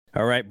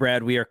All right,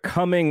 Brad, we are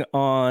coming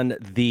on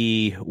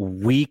the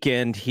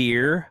weekend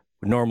here.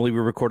 Normally we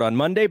record on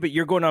Monday, but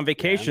you're going on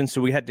vacation,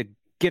 so we had to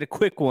get a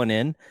quick one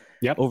in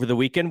over the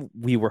weekend.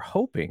 We were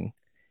hoping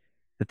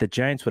that the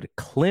Giants would have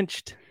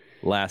clinched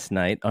last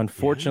night.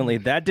 Unfortunately,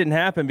 that didn't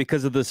happen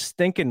because of the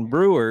stinking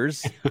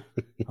Brewers.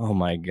 Oh,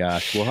 my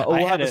gosh.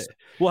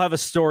 We'll have a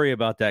story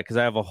about that because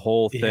I have a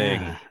whole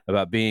thing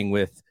about being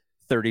with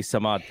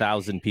 30-some-odd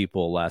thousand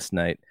people last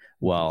night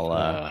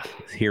while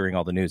hearing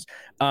all the news.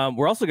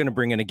 We're also going to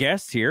bring in a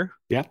guest here.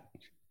 Yeah.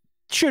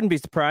 Shouldn't be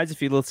surprised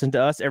if you listen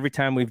to us. Every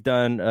time we've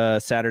done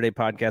a Saturday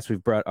podcast,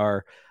 we've brought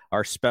our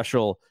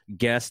special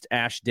guest,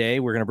 Ash Day.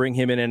 We're going to bring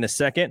him in a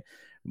second.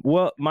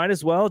 Well, might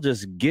as well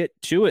just get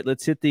to it.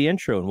 Let's hit the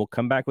intro, and we'll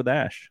come back with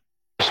Ash.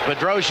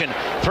 Bedrosian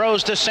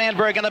throws to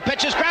Sandberg, and the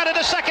pitch is grounded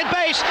to second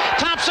base.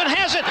 Thompson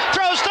has it,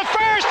 throws to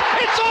first.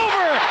 It's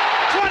over.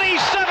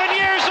 27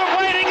 years of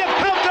waiting have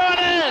come to an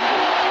end.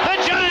 The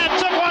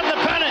Giants have won the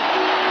pennant.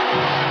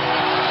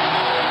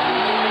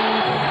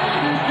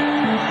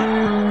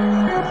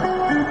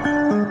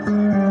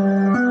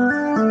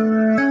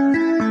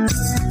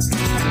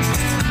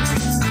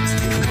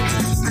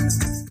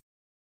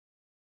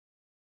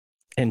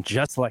 And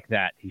just like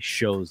that, he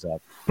shows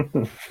up.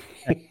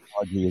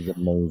 Technology is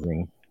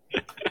amazing.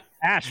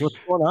 Ash, what's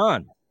going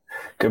on?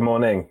 Good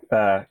morning.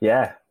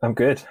 Yeah, I'm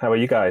good. How are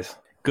you guys?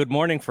 Good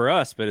morning for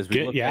us, but as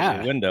we look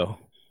out the window,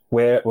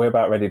 we're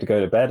about ready to go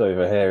to bed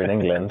over here in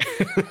England.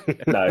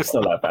 No, it's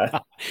not that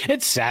bad.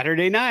 It's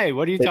Saturday night.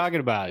 What are you talking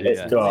about?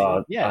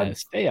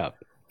 Stay up.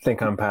 I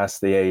think I'm past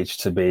the age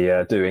to be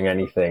doing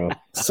anything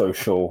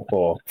social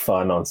or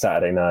fun on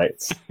Saturday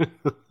nights.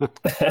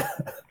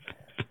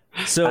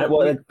 So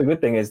the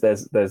good thing is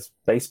there's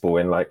baseball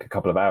in like a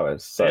couple of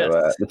hours. So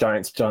the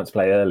Giants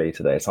play early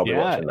today, so I'll be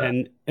watching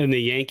that. And the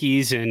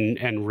Yankees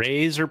and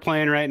Rays are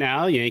playing right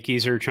now.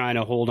 Yankees are trying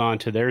to hold on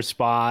to their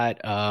spot.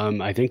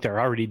 I think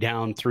they're already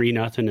down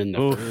 3-0 in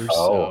the first.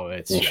 So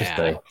it's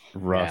interesting.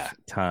 Rough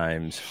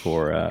times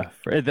for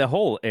the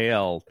whole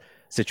AL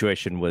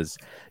situation was.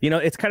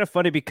 It's kind of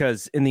funny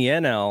because in the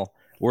NL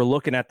we're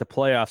looking at the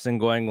playoffs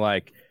and going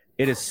like,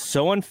 it is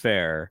so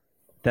unfair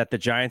that the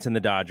Giants and the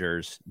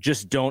Dodgers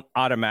just don't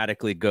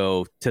automatically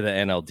go to the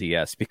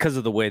NLDS because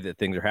of the way that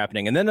things are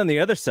happening. And then on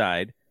the other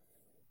side,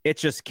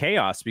 it's just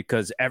chaos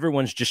because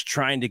everyone's just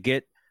trying to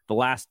get the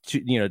last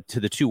two, to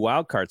the 2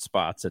 wild card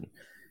spots. And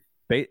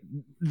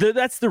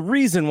that's the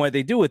reason why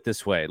they do it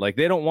this way. Like,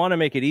 they don't want to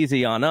make it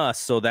easy on us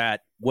so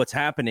that what's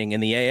happening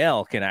in the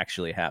AL can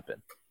actually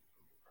happen.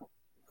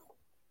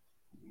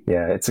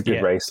 Yeah, it's a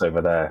good race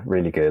over there.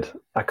 Really good.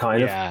 I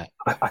kind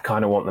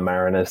of want the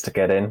Mariners to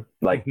get in.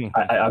 Like,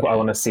 I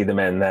want to see them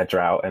in their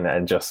drought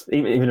and just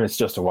even if it's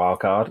just a wild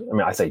card. I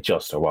mean, I say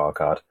just a wild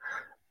card.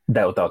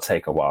 They'll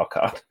take a wild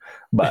card,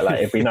 but like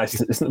it'd be nice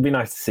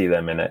to see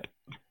them in it.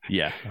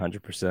 Yeah,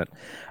 100%.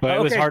 But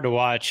it was hard to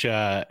watch.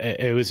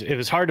 It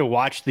was hard to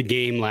watch the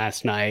game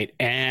last night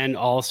and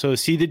also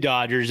see the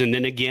Dodgers, and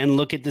then again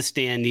look at the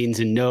standings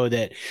and know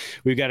that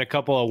we've got a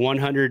couple of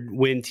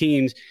 100-win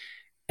teams,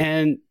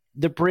 and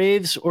the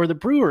Braves or the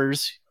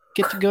Brewers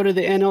get to go to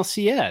the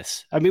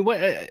NLCS. I mean, what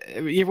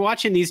you're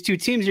watching these two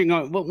teams, you're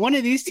going, well, one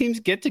of these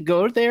teams get to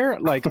go there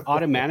like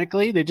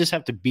automatically. They just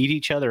have to beat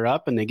each other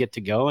up and they get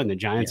to go, and the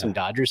Giants and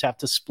Dodgers have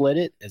to split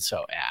it. And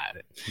so,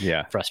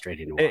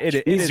 frustrating to watch.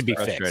 It needs to be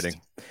frustrating.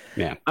 Fixed.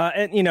 Yeah.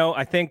 And,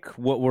 I think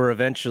what we're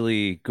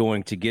eventually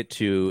going to get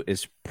to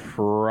is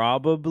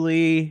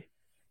probably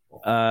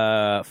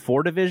 4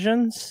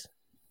 divisions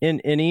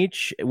in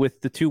each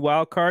with the 2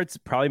 wild cards.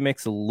 It probably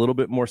makes a little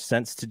bit more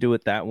sense to do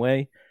it that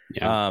way.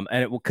 Yeah.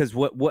 And because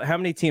how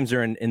many teams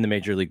are in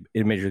Major League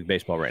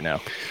Baseball right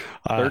now?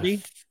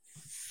 30?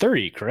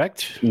 30,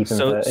 correct?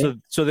 So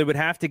they would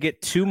have to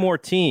get 2 more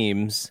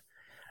teams,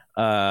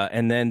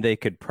 and then they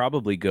could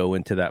probably go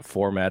into that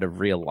format of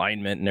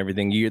realignment and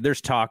everything.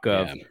 There's talk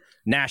of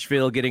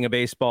Nashville getting a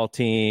baseball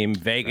team.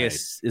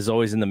 Vegas is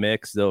always in the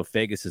mix, though. If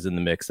Vegas is in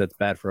the mix, that's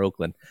bad for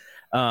Oakland.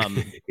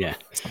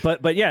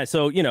 But yeah,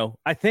 so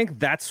I think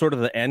that's sort of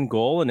the end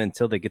goal, and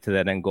until they get to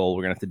that end goal,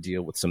 we're gonna have to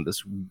deal with some of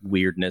this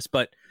weirdness.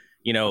 But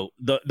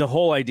the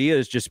whole idea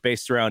is just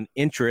based around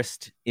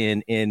interest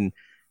in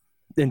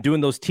doing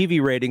those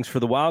TV ratings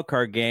for the wild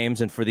card games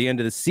and for the end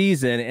of the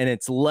season, and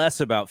it's less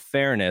about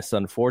fairness,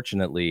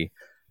 unfortunately,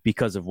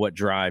 because of what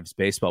drives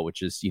baseball,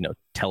 which is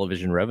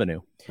television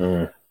revenue.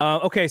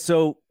 Okay,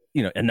 so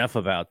enough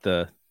about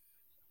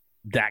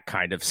that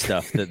kind of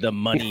stuff, the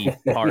money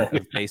part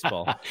of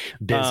baseball.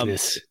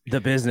 Business. The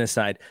business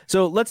side.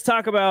 So let's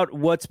talk about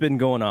what's been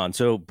going on.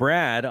 So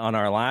Brad, on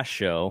our last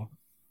show,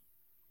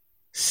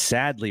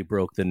 sadly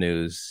broke the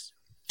news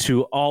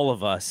to all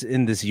of us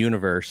in this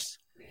universe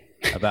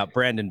about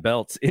Brandon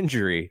Belt's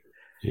injury.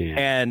 Yeah.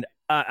 And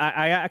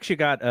I actually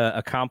got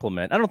a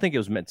compliment. I don't think it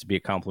was meant to be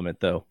a compliment,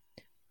 though.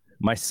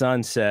 My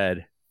son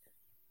said,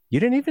 "You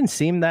didn't even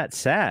seem that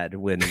sad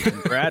when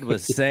Brad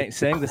was saying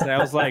this." And I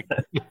was like,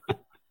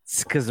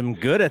 it's because I'm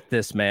good at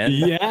this, man.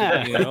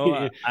 Yeah.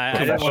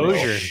 I don't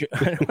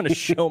want to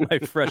show my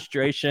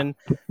frustration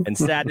and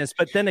sadness.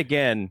 But then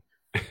again,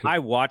 I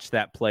watched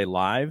that play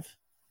live,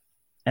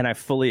 and I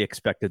fully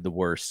expected the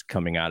worst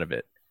coming out of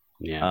it.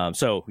 Yeah.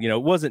 So,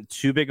 it wasn't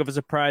too big of a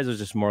surprise. It was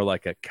just more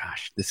like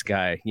gosh, this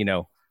guy,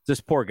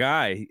 this poor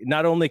guy,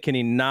 not only can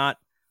he not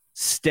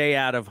stay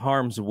out of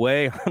harm's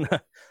way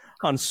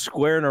on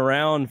squaring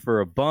around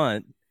for a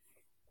bunt,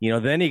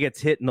 then he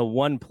gets hit in the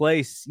one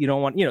place you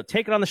don't want,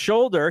 take it on the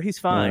shoulder. He's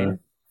fine.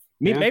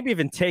 Maybe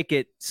even take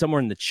it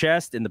somewhere in the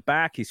chest, in the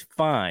back. He's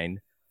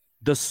fine.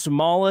 The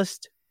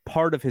smallest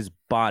part of his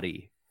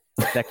body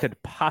that could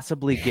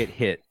possibly get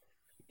hit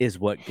is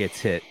what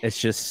gets hit. It's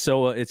just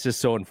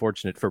so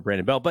unfortunate for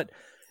Brandon Belt. But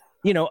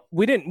we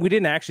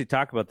didn't actually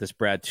talk about this,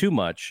 Brad, too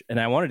much, and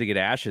I wanted to get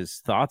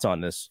Ash's thoughts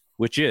on this,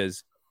 which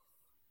is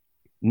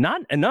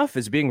not enough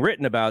is being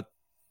written about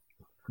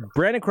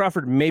Brandon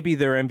Crawford, maybe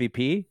their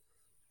MVP.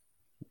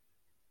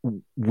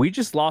 We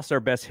just lost our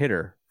best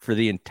hitter for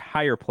the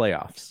entire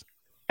playoffs.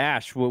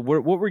 Ash, what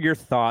were your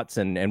thoughts,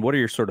 and what are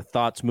your sort of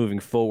thoughts moving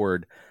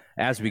forward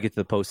as we get to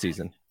the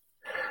postseason?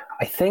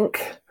 I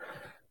think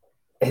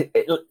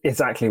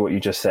exactly what you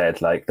just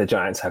said. Like, the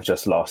Giants have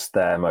just lost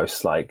their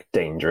most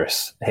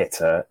dangerous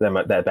hitter,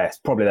 their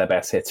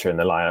best hitter in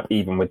the lineup,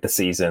 even with the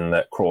season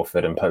that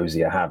Crawford and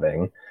Posey are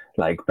having.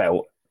 Like,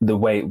 Belt, the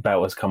way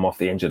Belt has come off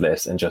the injured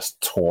list and just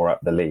tore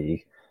up the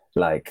league,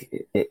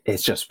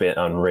 it's just been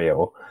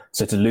unreal.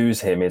 So to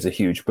lose him is a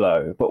huge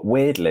blow. But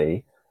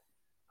weirdly,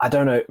 I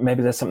don't know,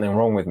 maybe there's something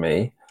wrong with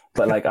me,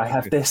 but I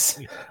had this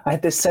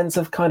sense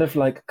of kind of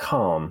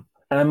calm.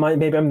 And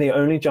maybe I'm the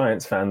only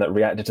Giants fan that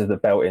reacted to the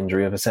Belt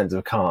injury with a sense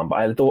of calm. But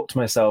I thought to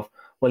myself,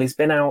 well, he's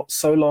been out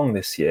so long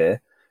this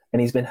year,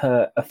 and he's been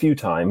hurt a few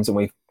times, and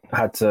we've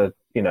had to,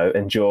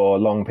 endure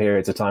long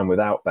periods of time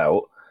without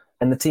Belt,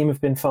 and the team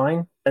have been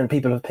fine, and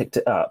people have picked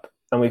it up,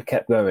 and we've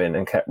kept going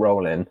and kept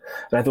rolling. And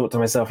I thought to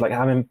myself,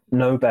 having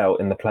no Belt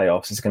in the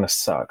playoffs is going to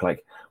suck.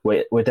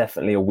 We're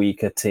definitely a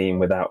weaker team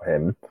without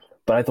him.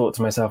 But I thought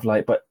to myself,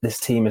 but this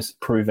team has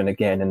proven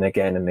again and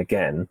again and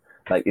again,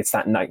 it's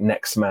that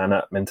next man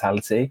up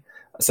mentality.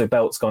 So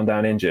Belt's gone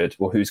down injured.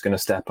 Well, who's going to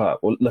step up?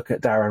 Well, look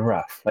at Darren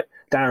Ruff.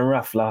 Darren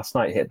Ruff last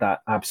night hit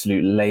that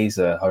absolute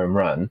laser home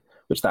run,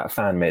 which that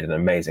fan made an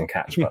amazing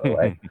catch, by the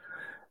way.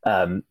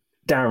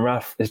 Darren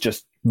Ruff is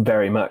just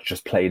very much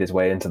just played his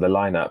way into the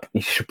lineup.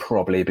 He should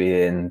probably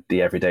be in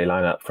the everyday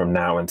lineup from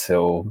now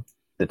until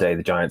the day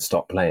the Giants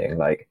stop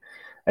playing.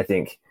 I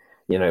think,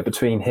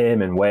 between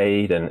him and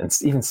Wade and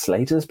even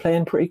Slater's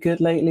playing pretty good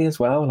lately as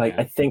well.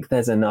 I think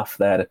there's enough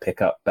there to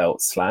pick up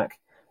Belt's slack.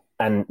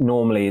 And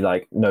normally,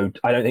 no,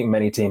 I don't think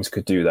many teams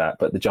could do that.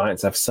 But the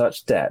Giants have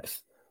such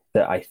depth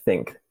that I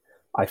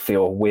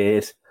feel a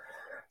weird,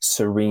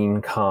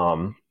 serene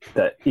calm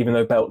that even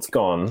though Belt's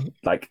gone,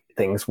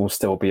 things will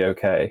still be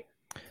okay.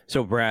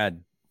 So,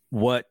 Brad,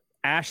 what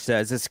Ash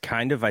says is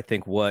kind of, I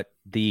think, what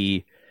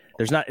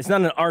it's not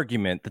an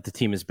argument that the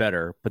team is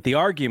better, but the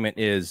argument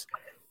is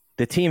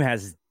the team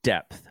has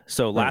depth.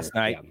 So last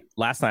night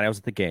I was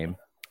at the game.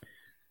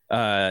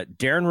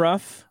 Darren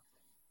Ruff,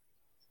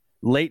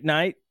 late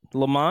night,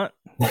 Lamont,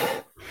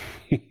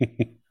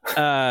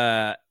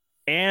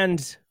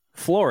 and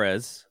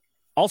Flores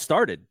all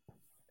started.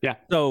 Yeah.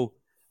 So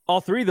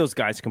all three of those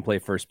guys can play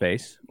first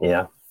base.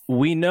 Yeah.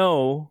 We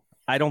know,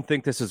 I don't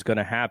think this is going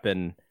to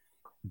happen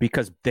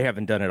because they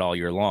haven't done it all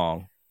year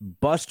long.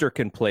 Buster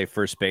can play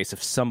first base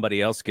if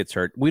somebody else gets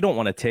hurt. We don't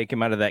want to take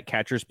him out of that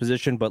catcher's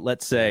position, but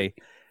let's say,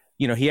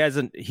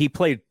 he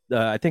played,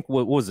 I think,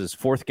 what was his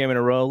fourth game in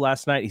a row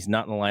last night? He's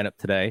not in the lineup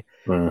today.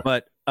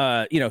 But,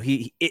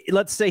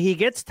 let's say he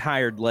gets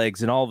tired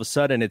legs and all of a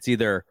sudden it's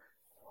either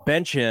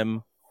bench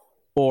him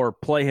or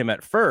play him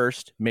at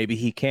first. Maybe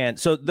he can't.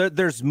 So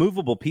there's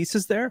movable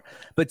pieces there.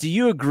 But do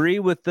you agree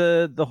with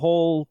the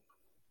whole,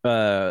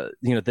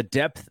 the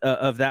depth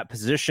of that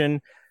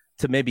position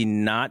to maybe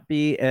not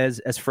be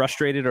as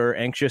frustrated or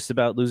anxious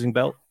about losing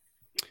Belt?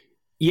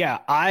 Yeah,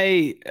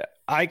 I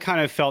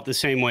kind of felt the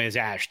same way as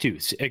Ash too.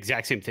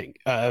 Exact same thing.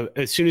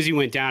 As soon as he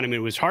went down, it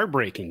was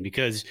heartbreaking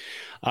because,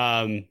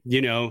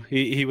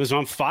 he was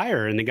on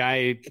fire and the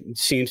guy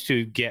seems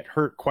to get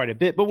hurt quite a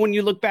bit. But when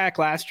you look back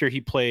last year, he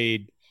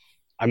played,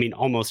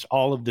 almost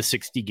all of the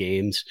 60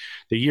 games.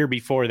 The year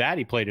before that,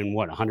 he played in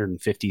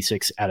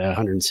 156 out of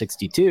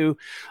 162.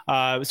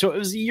 So it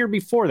was the year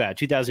before that,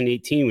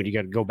 2018, when you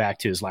got to go back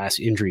to his last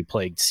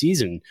injury-plagued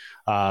season,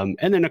 and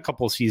then a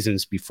couple of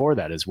seasons before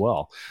that as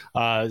well.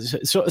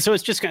 So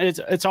it's just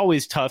it's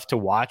always tough to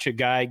watch a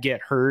guy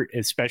get hurt,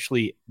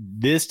 especially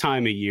this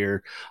time of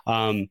year.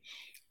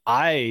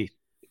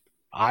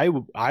 I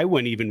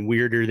went even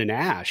weirder than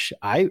Ash.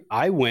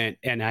 I went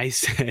and I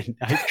said,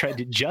 I tried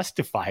to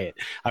justify it.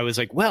 I was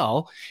like,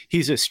 well,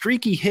 he's a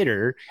streaky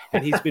hitter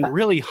and he's been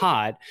really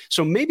hot.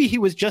 So maybe he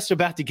was just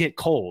about to get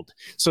cold.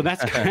 So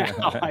that's kind of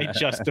how I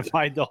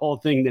justified the whole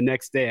thing the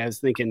next day. I was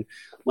thinking,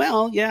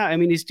 well, yeah,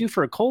 he's due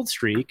for a cold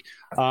streak.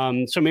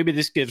 So maybe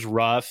this gives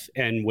Ruff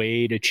and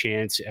Wade a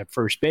chance at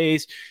first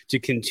base to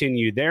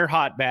continue their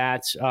hot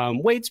bats.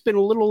 Wade's been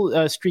a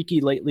little streaky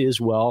lately as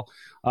well.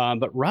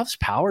 But Ruff's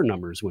power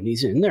numbers when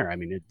he's in there, I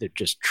mean, they're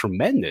just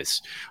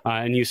tremendous.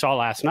 And you saw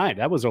last night,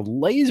 that was a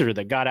laser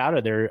that got out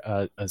of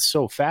there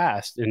so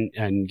fast.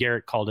 And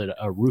Garrett called it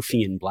a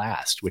ruffian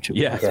blast, which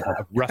was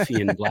a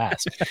ruffian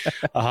blast.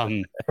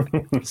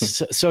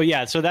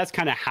 So that's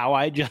kind of how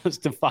I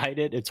justified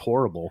it. It's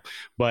horrible.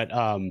 But,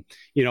 I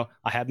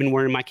have been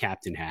wearing my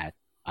captain hat.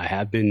 I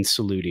have been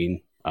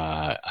saluting.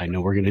 I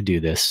know we're going to do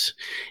this.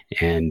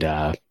 And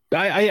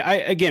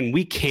again,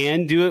 we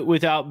can do it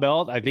without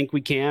Belt. I think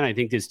we can. I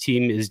think this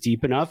team is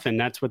deep enough, and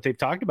that's what they've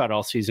talked about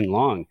all season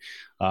long.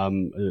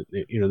 The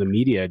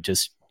media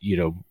just,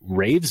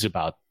 raves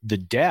about the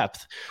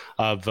depth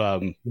of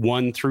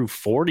 1 through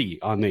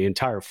 40 on the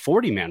entire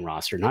 40-man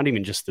roster, not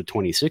even just the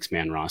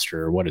 26-man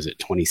roster, or what is it,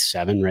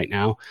 27 right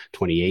now,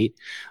 28.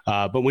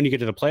 But when you get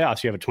to the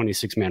playoffs, you have a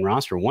 26-man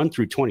roster, 1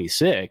 through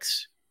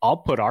 26. I'll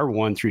put our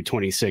 1 through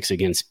 26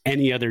 against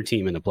any other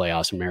team in the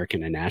playoffs,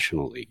 American and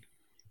National League.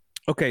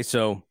 Okay,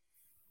 so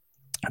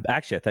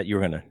actually, I thought you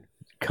were going to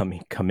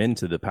come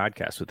into the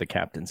podcast with the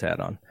captain's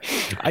hat on.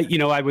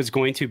 I was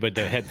going to, but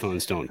the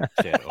headphones don't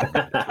fit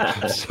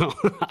over. So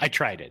I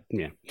tried it.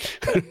 Yeah.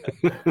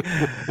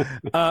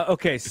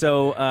 Okay,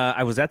 so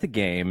I was at the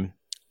game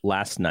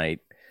last night,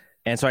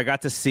 and so I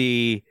got to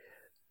see,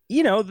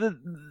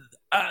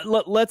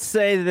 let's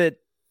say that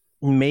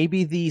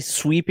maybe the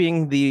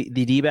sweeping the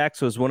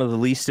D-backs was one of the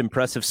least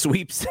impressive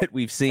sweeps that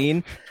we've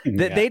seen.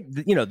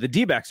 The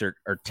D-backs are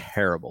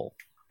terrible.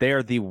 They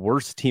are the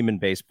worst team in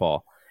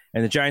baseball.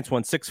 And the Giants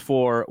won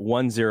 6-4,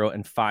 1-0,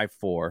 and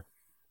 5-4.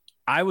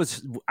 I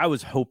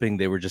was hoping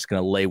they were just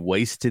going to lay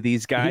waste to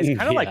these guys,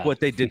 kind of like what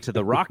they did to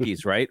the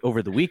Rockies, right,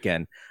 over the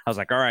weekend. I was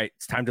like, all right,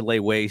 it's time to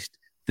lay waste.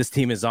 This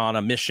team is on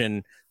a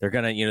mission. They're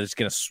going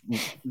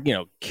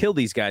to, kill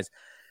these guys.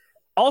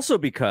 Also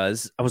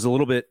because I was a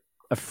little bit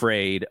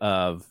afraid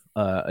of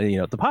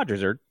the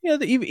Padres are,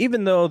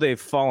 even though they've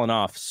fallen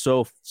off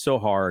so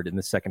hard in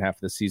the second half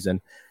of the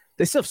season,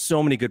 they still have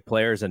so many good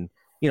players. And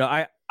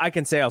I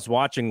can say I was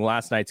watching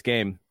last night's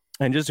game,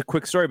 and just a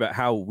quick story about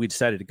how we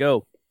decided to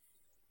go.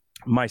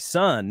 My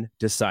son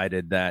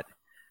decided that,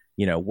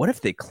 what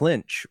if they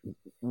clinch?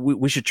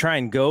 We should try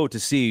and go to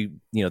see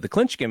the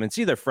clinch game, and it's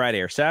either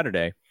Friday or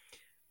Saturday.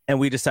 And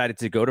we decided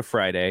to go to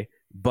Friday,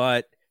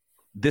 but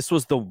this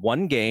was the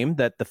one game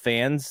that the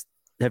fans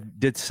have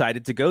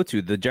decided to go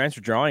to. The Giants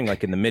were drawing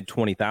like in the mid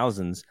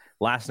 20,000s.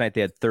 Last night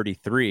they had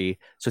 33,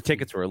 so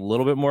tickets were a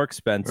little bit more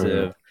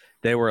expensive.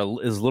 It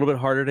was a little bit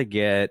harder to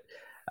get.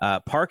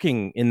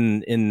 Parking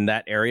in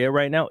that area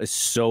right now is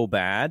so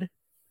bad.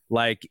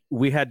 Like,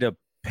 we had to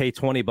pay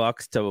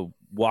 $20 to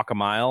walk a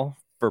mile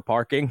for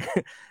parking.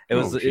 It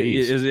was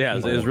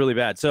really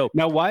bad. So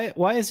now,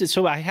 why is it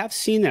so? I have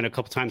seen that a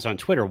couple times on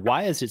Twitter.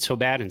 Why is it so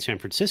bad in San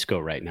Francisco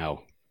right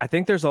now? I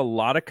think there's a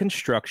lot of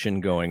construction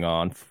going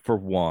on, for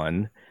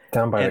one.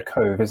 Down by the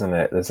Cove, isn't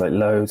it? There's like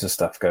loads of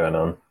stuff going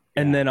on.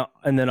 And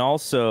then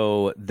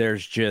also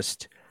there's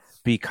just,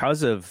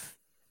 because of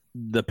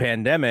the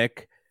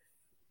pandemic,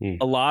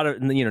 a lot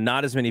of,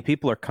 not as many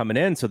people are coming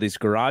in. So these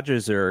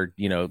garages are,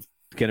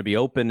 going to be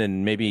open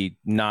and maybe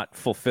not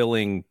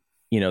fulfilling,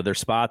 their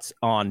spots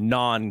on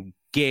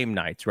non-game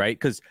nights, right?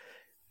 Because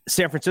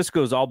San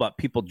Francisco is all about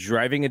people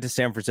driving into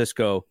San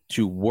Francisco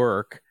to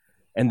work,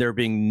 and there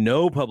being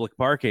no public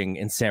parking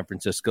in San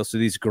Francisco. So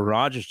these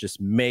garages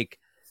just make,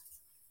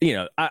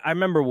 I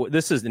remember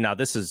this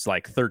is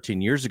like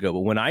 13 years ago, but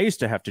when I used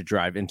to have to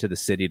drive into the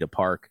city to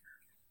park,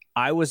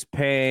 I was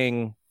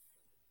paying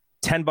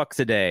 $10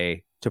 a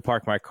day to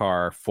park my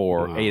car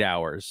for 8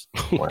 hours.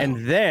 Wow.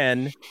 And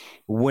then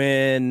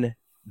when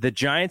the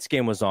Giants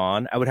game was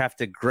on, I would have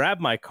to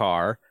grab my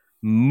car,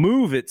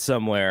 move it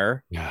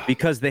somewhere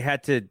because they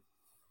had to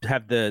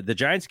have the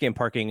Giants game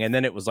parking, and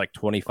then it was like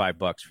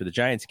 $25 for the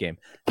Giants game.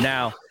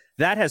 Now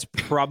that has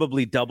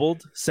probably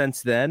doubled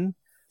since then.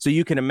 So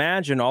you can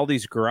imagine all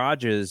these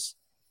garages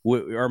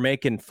are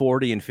making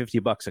 $40 and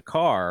 $50 a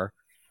car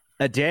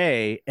a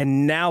day,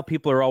 and now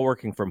people are all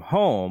working from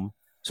home,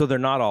 so they're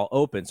not all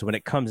open. So when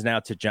it comes now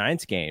to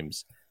Giants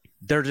games,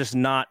 there're just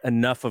not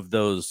enough of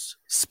those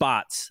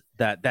spots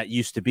that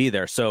used to be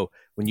there. So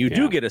when you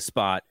do get a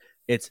spot,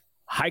 it's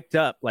hiked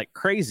up like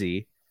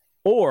crazy.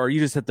 Or you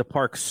just have to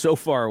park so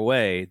far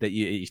away that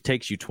it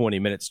takes you 20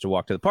 minutes to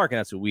walk to the park, and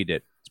that's what we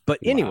did. But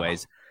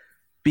anyways,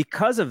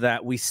 because of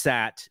that, we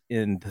sat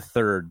in the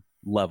third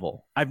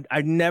level.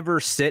 I never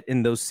sit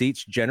in those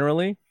seats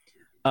generally,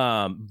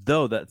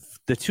 though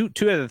the two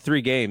out of the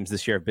three games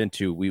this year I've been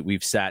to,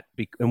 we've sat,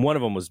 and one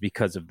of them was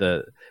because of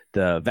the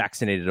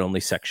vaccinated only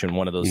section.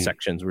 One of those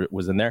sections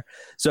was in there.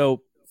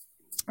 So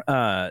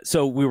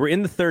we were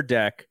in the third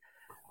deck.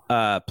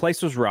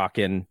 Place was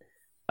rocking.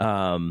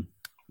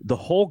 The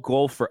whole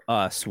goal for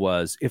us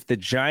was, if the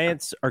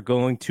Giants are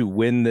going to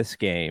win this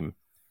game,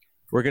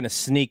 we're going to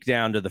sneak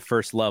down to the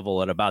first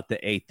level at about the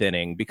 8th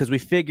inning, because we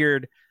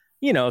figured,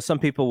 some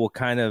people will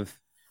kind of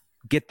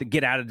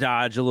get out of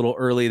Dodge a little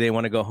early. They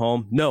want to go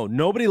home. No,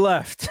 nobody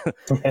left.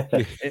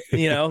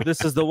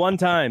 This is the one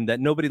time that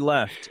nobody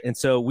left. And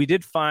so we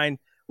did find,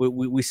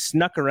 we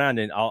snuck around,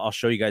 and I'll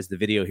show you guys the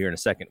video here in a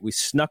second. We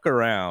snuck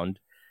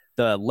around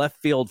the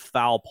left field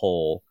foul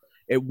pole.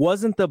 It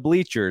wasn't the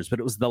bleachers, but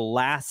it was the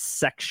last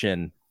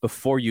section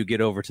before you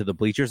get over to the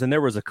bleachers. And there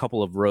was a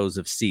couple of rows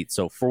of seats.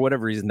 So for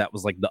whatever reason, that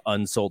was like the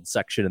unsold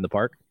section in the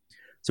park.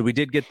 So we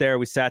did get there.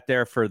 We sat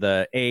there for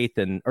the 8th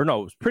it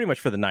was pretty much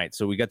for the 9th.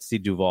 So we got to see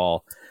Doval,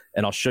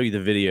 and I'll show you the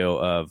video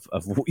of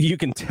you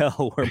can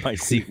tell where my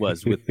seat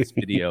was with this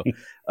video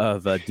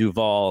of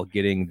Doval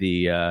getting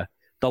the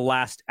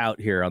last out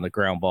here on the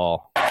ground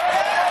ball.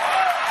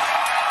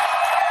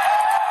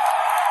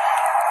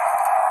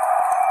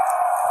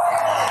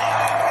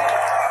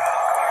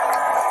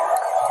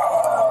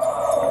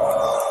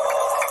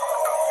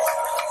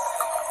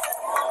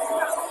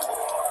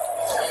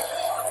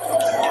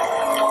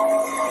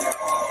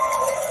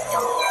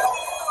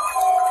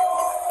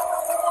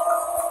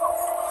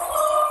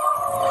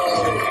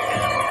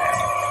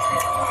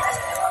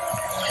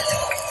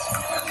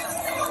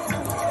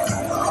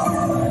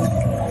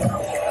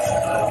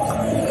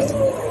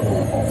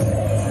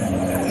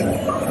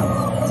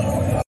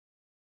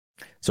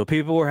 So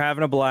people were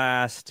having a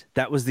blast.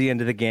 That was the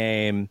end of the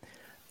game.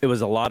 It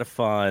was a lot of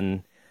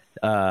fun.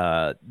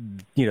 We'll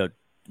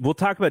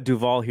talk about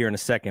Doval here in a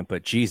second,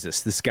 but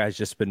Jesus, this guy's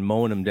just been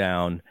mowing him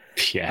down.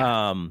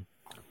 Yeah.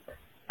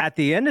 At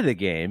the end of the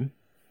game,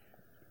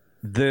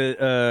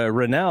 the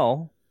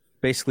Rennell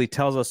basically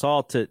tells us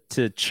all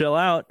to chill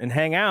out and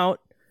hang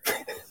out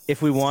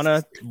if we want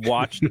to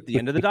watch the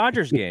end of the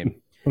Dodgers game.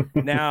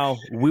 Now,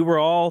 we were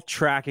all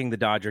tracking the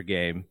Dodger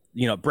game.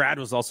 Brad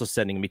was also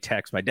sending me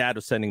texts. My dad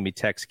was sending me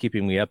texts,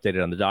 keeping me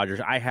updated on the Dodgers.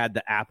 I had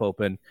the app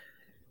open.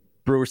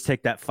 Brewers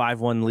take that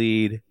 5-1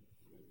 lead.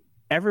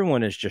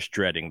 Everyone is just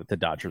dreading that the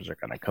Dodgers are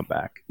going to come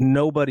back.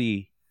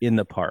 Nobody in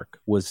the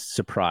park was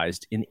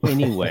surprised in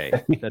any way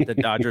that the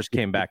Dodgers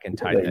came back and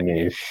tied that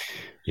game.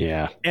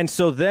 Yeah. And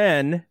so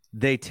then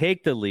they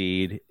take the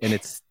lead, and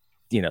it's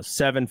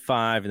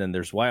 7-5, and then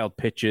there's wild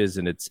pitches,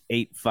 and it's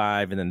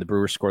 8-5, and then the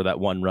Brewers score that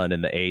one run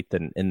in the 8th,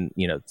 and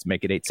to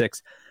make it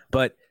 8-6.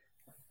 But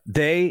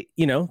they,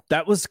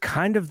 that was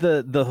kind of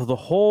the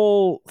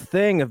whole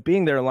thing of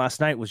being there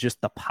last night, was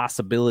just the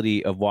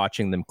possibility of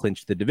watching them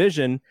clinch the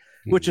division,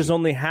 which has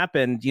only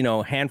happened,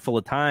 a handful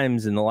of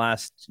times in the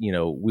last,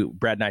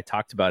 Brad and I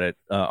talked about it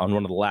on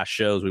one of the last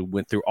shows. We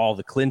went through all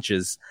the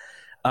clinches.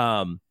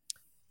 And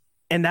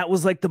that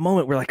was like the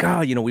moment we're like,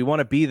 we want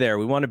to be there.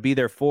 We want to be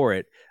there for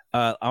it.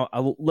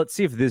 Let's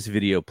see if this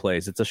video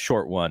plays. It's a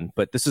short one,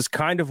 but this is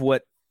kind of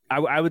what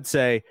I would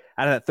say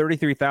out of that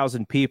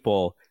 33,000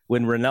 people,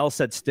 when Rennell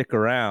said stick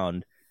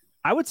around,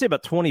 I would say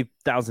about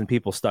 20,000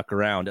 people stuck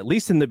around, at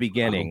least in the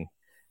beginning. Oh.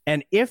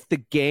 And if the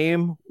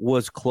game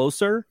was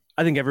closer,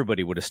 I think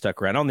everybody would have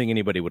stuck around. I don't think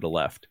anybody would have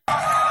left.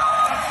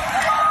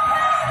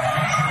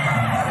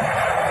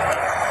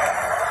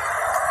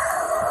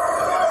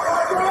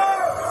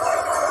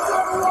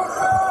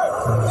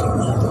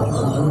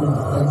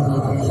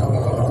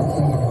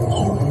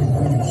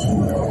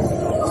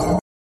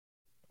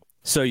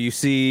 So you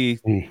see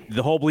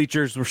the whole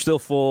bleachers were still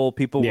full.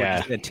 People were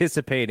just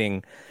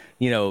anticipating,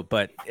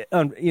 but,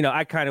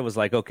 I kind of was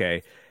like,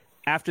 okay,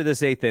 after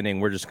this 8th inning,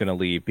 we're just going to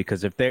leave,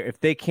 because if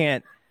they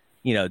can't,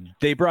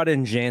 they brought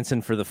in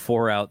Jansen for the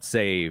 4-out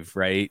save,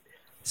 right?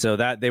 So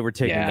that they were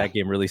taking that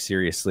game really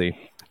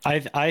seriously.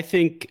 I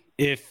think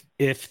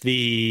if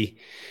the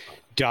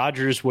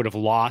Dodgers would have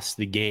lost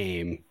the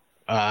game,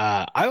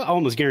 I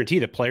almost guarantee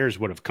the players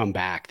would have come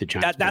back. The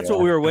Giants. That's what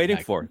we were waiting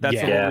for. That's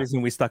the whole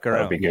reason we stuck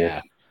around.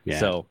 Yeah.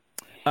 So,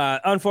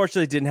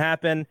 unfortunately, it didn't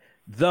happen.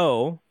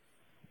 Though,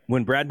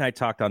 when Brad and I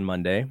talked on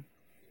Monday,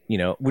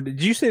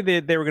 did you say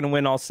they were going to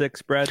win all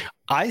 6, Brad?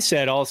 I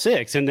said all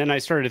 6, and then I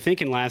started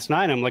thinking last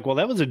night. I'm like, well,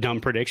 that was a dumb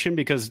prediction,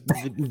 because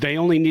they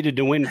only needed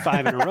to win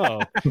 5 in a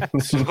row.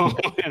 So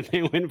if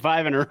they win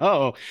 5 in a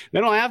row, they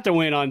don't have to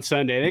win on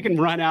Sunday. They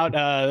can run out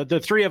the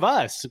 3 of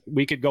us.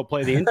 We could go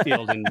play the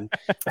infield, and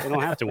they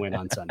don't have to win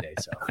on Sunday.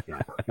 So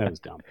yeah, that was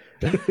dumb.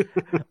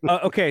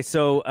 Okay,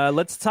 so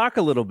let's talk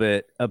a little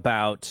bit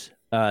about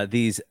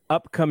these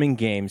upcoming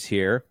games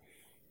here.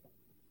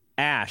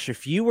 Ash,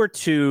 if you were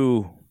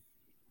to...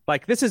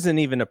 this isn't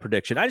even a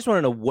prediction. I just want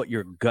to know what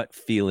your gut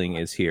feeling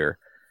is here.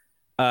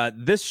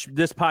 This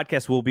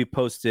podcast will be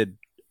posted,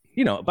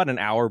 about an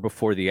hour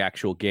before the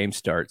actual game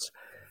starts.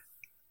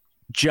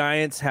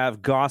 Giants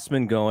have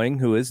Gossman going,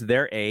 who is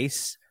their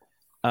ace.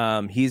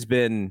 He's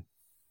been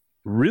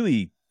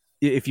really,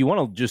 if you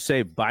want to just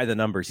say by the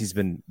numbers, he's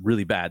been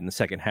really bad in the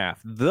second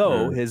half.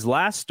 Though his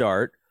last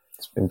start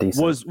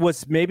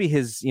was maybe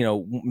his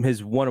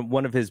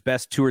one of his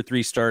best 2 or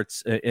 3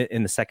 starts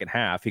in the second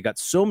half. He got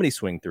so many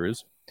swing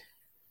throughs.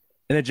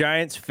 And the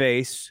Giants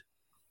face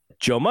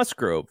Joe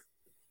Musgrove,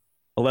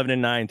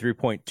 11-9,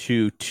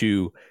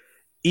 3.22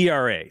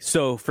 ERA.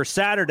 So for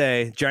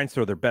Saturday, Giants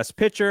throw their best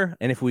pitcher,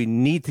 and if we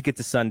need to get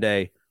to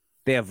Sunday,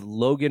 they have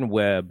Logan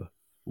Webb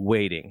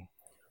waiting.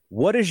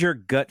 What is your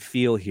gut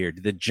feel here?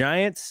 Do the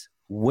Giants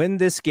win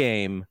this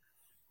game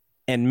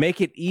and make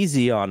it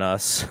easy on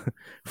us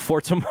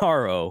for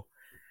tomorrow?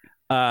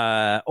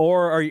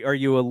 Or are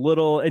you a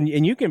little, and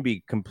you can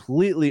be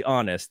completely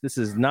honest, this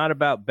is not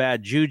about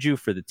bad juju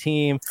for the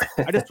team.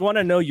 I just want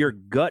to know your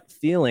gut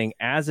feeling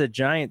as a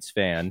Giants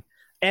fan.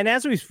 And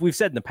as we've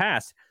said in the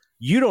past,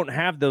 you don't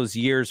have those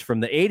years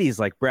from the 80s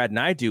like Brad and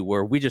I do,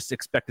 where we just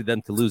expected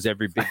them to lose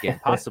every big game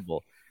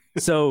possible.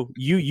 So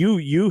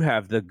you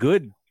have the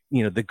good,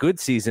 the good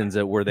seasons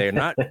where they're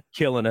not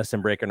killing us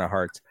and breaking our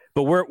hearts.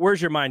 But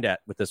where's your mind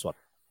at with this one?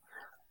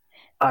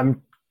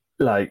 I'm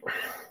like,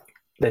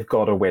 they've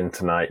got to win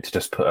tonight to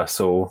just put us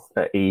all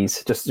at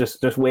ease.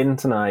 Just win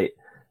tonight,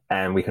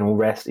 and we can all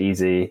rest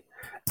easy.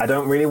 I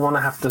don't really want to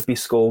have to be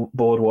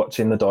scoreboard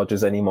watching the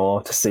Dodgers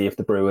anymore to see if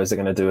the Brewers are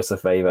going to do us a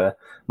favor.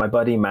 My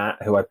buddy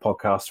Matt, who I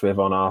podcast with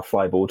on our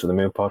Fly Ball to the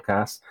Moon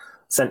podcast,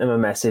 sent him a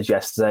message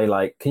yesterday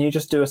like, can you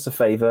just do us a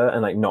favor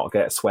and like not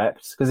get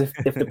swept? Because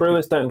if the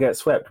Brewers don't get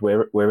swept,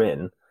 we're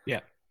in.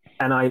 Yeah.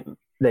 And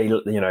they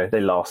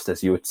lost,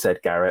 as you had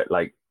said, Garrett,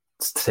 like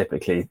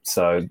typically.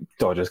 So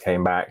Dodgers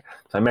came back.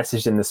 So I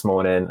messaged him this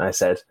morning. I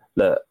said,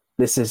 look,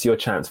 this is your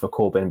chance for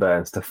Corbin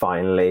Burns to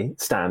finally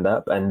stand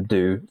up and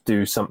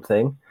do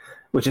something,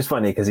 which is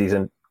funny because he's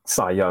a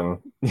Cy Young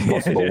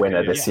possible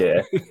winner this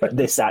year, but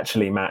this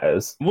actually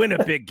matters. Win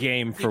a big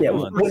game for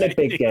once. Win a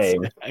big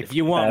game. If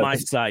you want my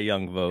Cy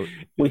Young vote.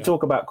 We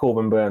talk about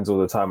Corbin Burns all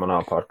the time on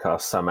our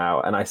podcast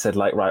somehow, and I said,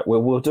 like, right,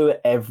 we'll do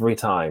it every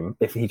time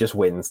if he just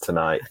wins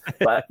tonight.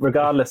 But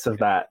regardless of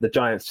that, the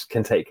Giants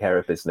can take care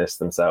of business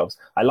themselves.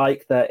 I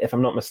like that, if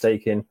I'm not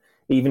mistaken,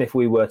 even if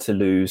we were to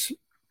lose,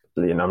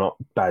 not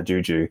bad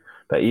juju,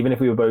 but even if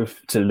we were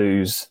both to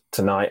lose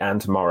tonight and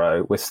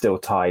tomorrow, we're still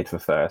tied for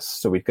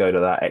first. So we'd go to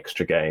that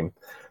extra game.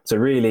 So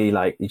really,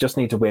 like, you just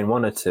need to win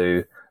one or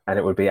two, and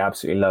it would be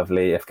absolutely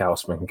lovely if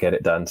Gausman can get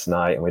it done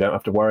tonight, and we don't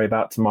have to worry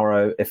about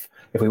tomorrow. If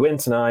we win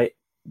tonight,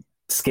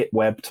 skip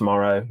Webb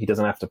tomorrow. He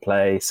doesn't have to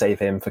play. Save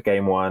him for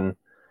game one.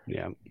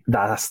 Yeah,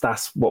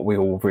 that's what we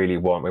all really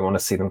want. We want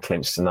to see them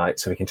clinch tonight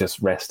so we can just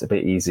rest a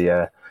bit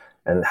easier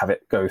and have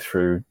it go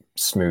through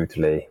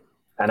smoothly.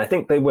 And I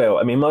think they will.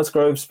 I mean,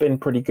 Musgrove's been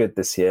pretty good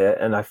this year,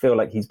 and I feel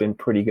like he's been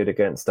pretty good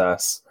against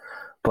us.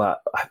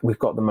 But we've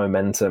got the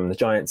momentum. The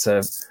Giants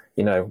are,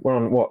 we're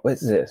on what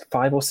is it,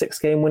 5 or 6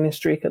 game winning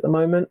streak at the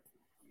moment?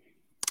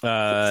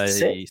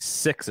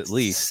 6 at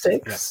least.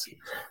 6?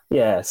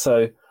 Yeah.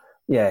 So,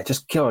 yeah,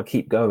 just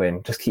keep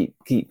going. Just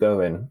keep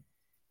going.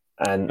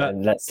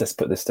 And let's just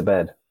put this to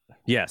bed.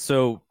 Yeah.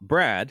 So,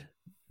 Brad,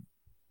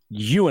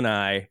 you and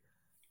I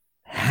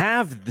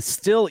have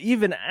still,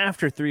 even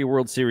after 3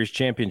 World Series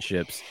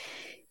championships,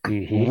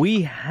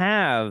 we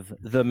have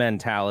the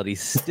mentality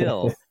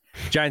still.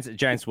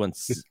 Giants won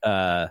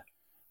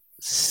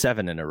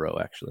 7 in a row,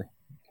 actually.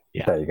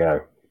 Yeah, there you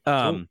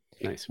go.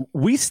 Nice.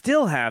 We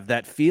still have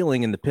that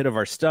feeling in the pit of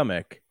our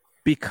stomach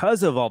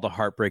because of all the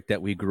heartbreak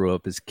that we grew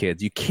up as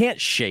kids. You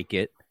can't shake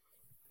it.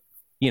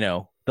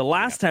 The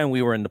last time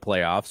we were in the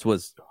playoffs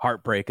was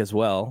heartbreak as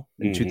well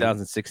in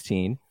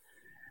 2016.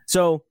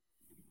 So,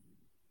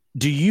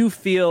 do you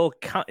feel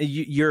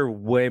you're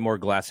way more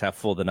glass half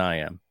full than I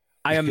am?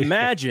 I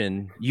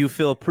imagine you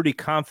feel pretty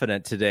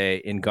confident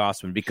today in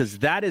Gausman, because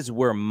that is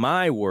where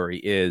my worry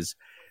is,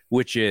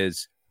 which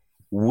is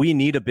we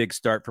need a big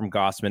start from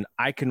Gausman.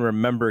 I can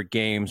remember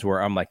games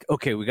where I'm like,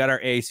 okay, we got our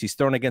ace. He's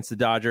thrown against the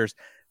Dodgers,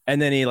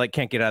 and then he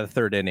can't get out of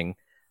the 3rd inning.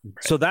 Right.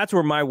 So that's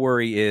where my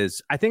worry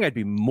is. I think I'd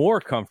be more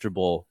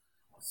comfortable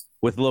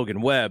with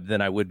Logan Webb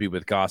than I would be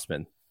with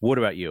Gausman. What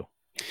about you?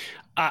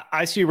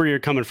 I see where you're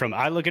coming from.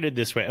 I look at it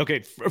this way. Okay,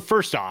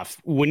 first off,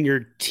 when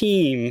your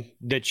team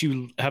that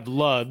you have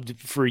loved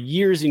for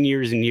years and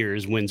years and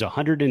years wins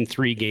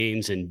 103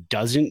 games and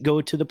doesn't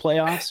go to the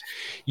playoffs,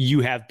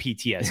 you have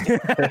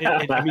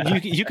PTSD. I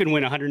mean, you can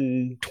win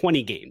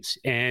 120 games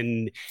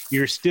and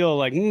you're still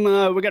like,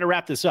 we got to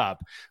wrap this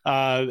up.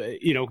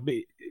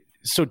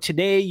 So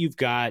today you've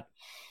got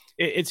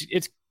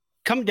it's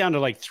come down to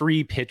like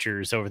 3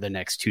 pitchers over the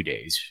next 2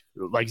 days.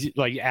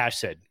 Like Ash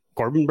said,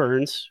 Corbin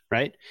Burns,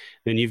 right?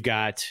 Then you've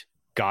got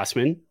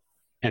Gausman,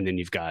 and then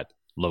you've got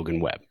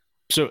Logan Webb.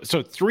 So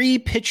 3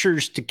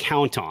 pitchers to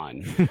count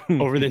on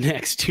over the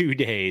next 2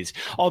 days.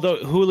 Although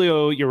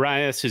Julio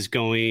Urias is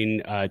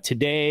going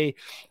today,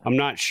 I'm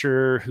not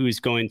sure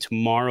who's going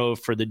tomorrow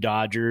for the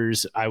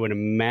Dodgers. I would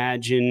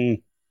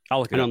imagine. I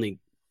don't think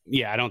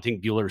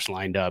Buehler's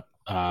lined up.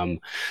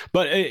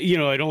 But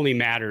it only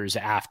matters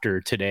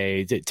after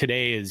today.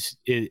 Today is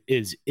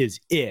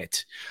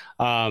it.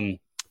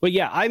 But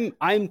yeah,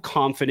 I'm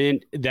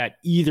confident that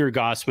either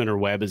Gausman or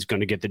Webb is going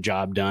to get the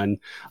job done.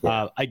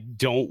 Yeah. I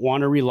don't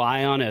want to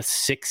rely on a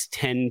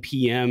 6:10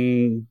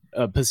 p.m.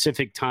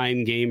 Pacific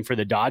time game for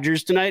the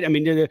Dodgers tonight. I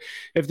mean,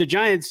 if the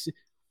Giants,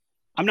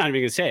 I'm not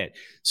even going to say it.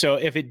 So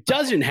if it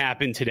doesn't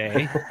happen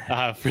today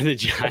for the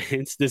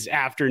Giants this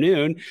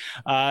afternoon,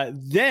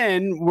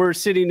 then we're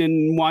sitting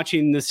and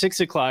watching the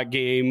 6:00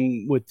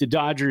 game with the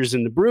Dodgers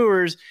and the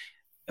Brewers.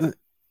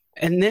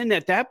 And then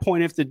at that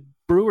point, if the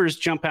Brewers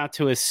jump out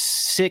to a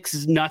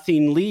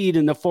 6-0 lead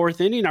in the 4th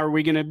inning, are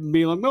we going to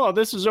be like, oh,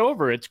 this is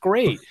over, it's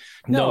great?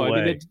 No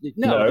way. It's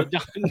not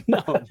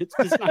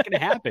going to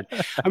happen.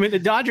 I mean, the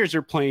Dodgers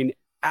are playing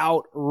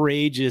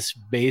outrageous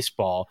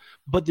baseball,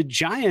 but the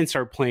Giants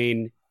are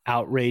playing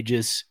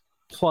outrageous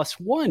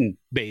 +1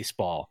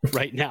 baseball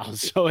right now.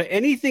 So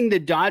anything the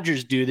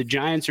Dodgers do, the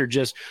Giants are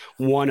just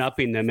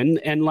one-upping them.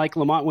 And like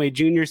Lamont Wade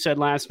Jr. said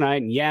last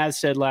night, and Yaz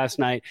said last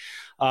night,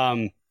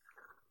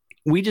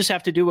 we just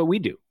have to do what we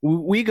do.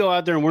 We go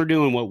out there and we're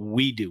doing what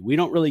we do. We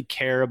don't really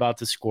care about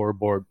the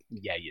scoreboard.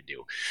 Yeah, you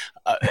do.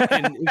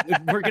 And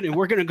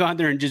we're gonna go out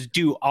there and just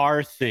do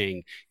our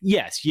thing.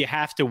 Yes, you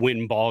have to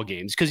win ball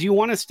games because you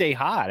want to stay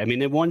hot. I mean,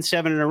 they've won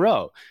 7 in a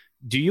row.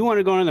 Do you want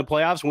to go into the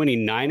playoffs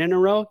winning 9 in a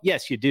row?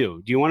 Yes, you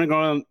do. Do you want to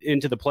go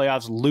into the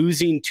playoffs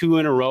losing 2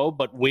 in a row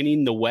but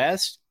winning the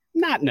West?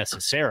 Not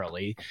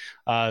necessarily.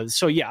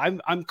 So yeah,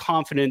 I'm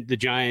confident the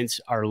Giants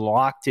are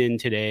locked in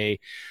today.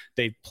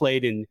 They've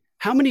played in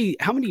how many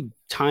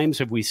times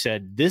have we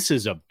said this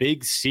is a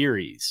big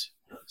series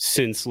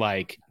since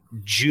like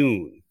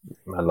June?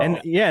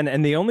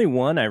 And the only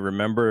one I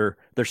remember,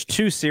 there's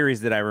 2 series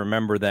that I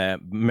remember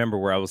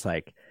where I was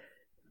like,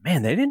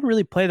 man, they didn't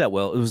really play that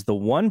well. It was the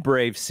one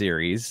Brave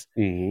series,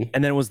 and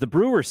then it was the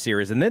Brewer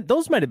series, and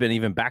those might have been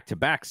even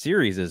back-to-back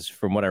series,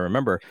 from what I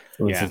remember.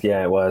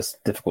 Yeah, it was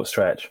difficult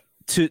stretch.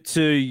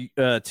 To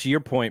your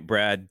point,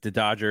 Brad, the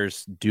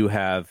Dodgers do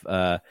have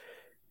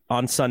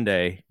on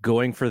Sunday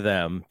going for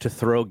them to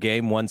throw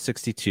game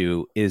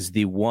 162 is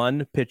the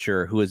one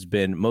pitcher who has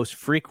been most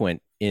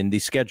frequent in the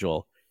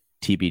schedule,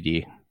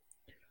 TBD.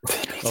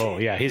 Oh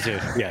yeah, he's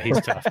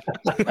tough.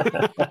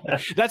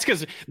 That's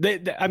because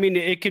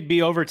it could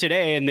be over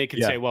today, and they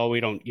could say, "Well,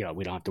 we don't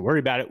have to worry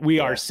about it. We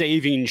are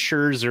saving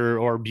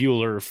Scherzer or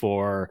Buehler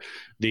for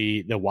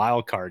the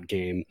wild card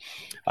game."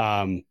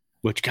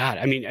 Which, God,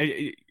 I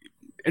mean,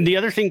 and the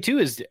other thing too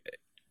is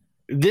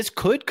this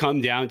could come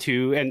down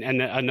to, and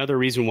another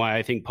reason why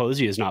I think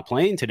Posey is not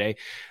playing today,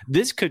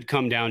 this could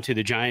come down to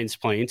the Giants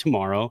playing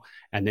tomorrow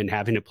and then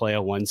having to play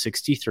a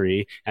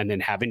 163 and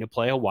then having to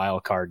play a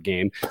wild card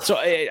game. So,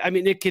 I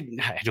mean, it could,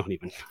 I don't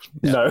even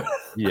know.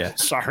 Yeah.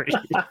 Sorry.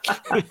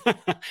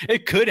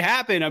 It could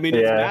happen. I mean,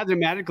 it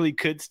mathematically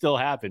could still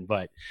happen,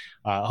 but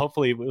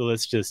hopefully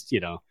let's just,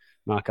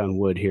 knock on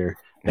wood here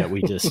that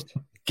we just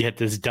get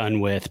this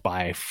done with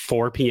by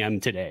 4 p.m.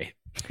 today.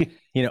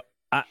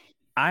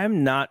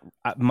 I'm not,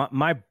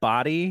 my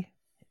body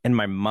and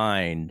my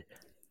mind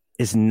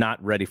is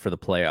not ready for the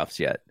playoffs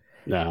yet.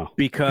 No.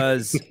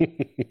 Because,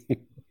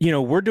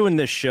 we're doing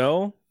this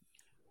show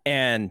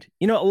and,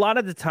 a lot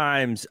of the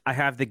times I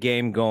have the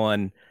game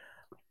going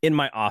in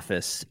my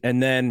office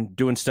and then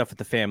doing stuff with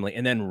the family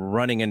and then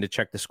running in to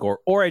check the score.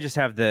 Or I just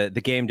have the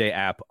game day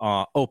app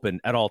open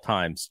at all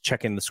times,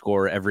 checking the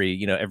score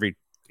every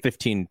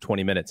 15,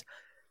 20 minutes.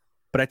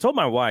 But I told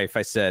my wife,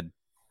 I said,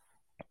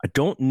 I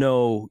don't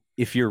know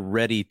if you're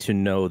ready to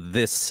know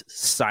this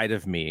side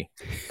of me,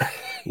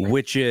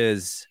 which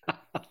is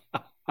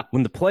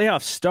when the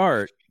playoffs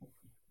start,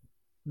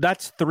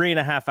 that's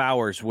 3.5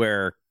 hours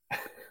where,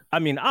 I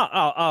mean,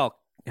 I'll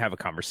have a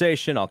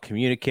conversation, I'll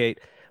communicate,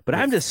 but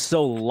I'm just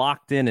so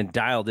locked in and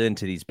dialed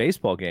into these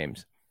baseball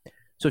games.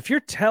 So if you're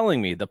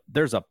telling me that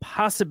there's a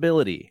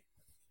possibility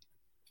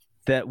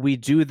that we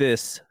do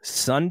this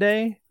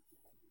Sunday,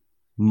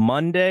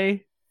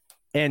 Monday,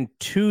 and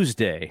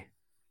Tuesday,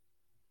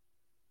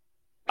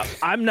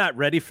 I'm not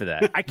ready for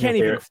that. I can't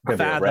even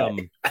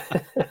fathom.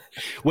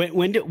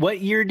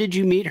 What year did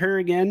you meet her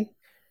again?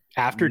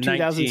 After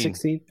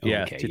 2016?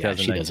 Yeah, okay,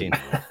 2019.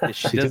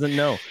 She doesn't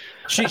know.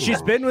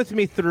 She's been with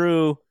me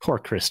through poor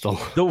Crystal.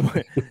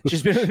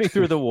 She's been with me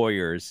through the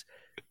Warriors,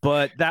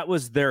 but that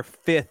was their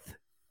 5th,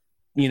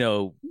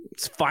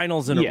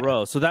 finals in a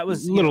row. So that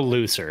was a little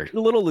looser.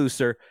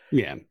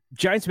 Yeah.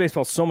 Giants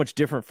baseball is so much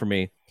different for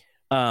me.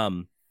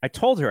 I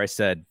told her, I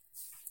said,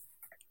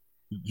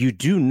 you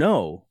do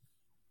know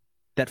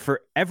that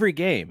for every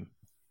game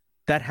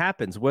that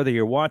happens, whether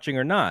you're watching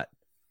or not,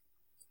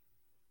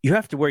 you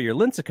have to wear your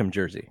Lincecum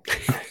jersey.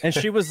 And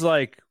she was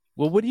like,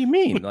 well, what do you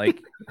mean? Like,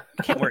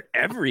 you can't wear it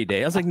every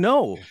day. I was like,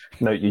 no,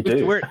 you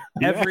do. Wear it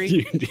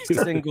every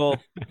single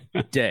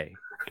day.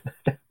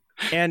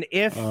 And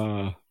if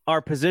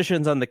our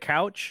positions on the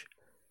couch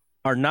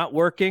are not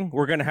working,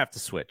 we're going to have to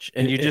switch.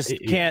 And you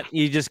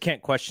just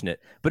can't question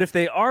it. But if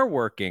they are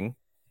working,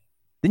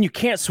 then you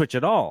can't switch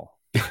at all.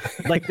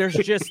 Like, there's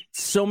just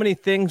so many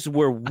things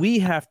where we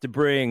have to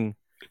bring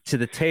to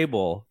the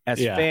table as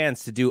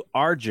fans to do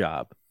our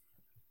job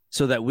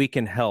so that we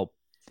can help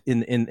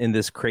in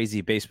this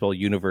crazy baseball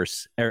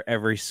universe.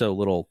 Every so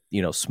little,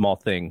 small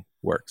thing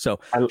work. So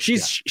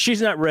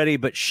she's not ready,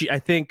 but I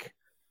think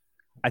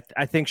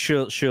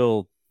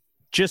she'll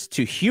just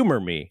to humor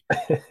me.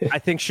 I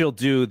think she'll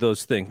do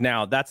those things.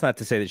 Now, that's not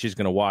to say that she's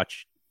going to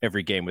watch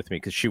every game with me,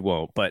 because she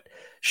won't, but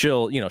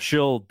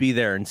she'll be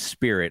there in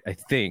spirit. I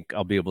think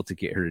I'll be able to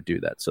get her to do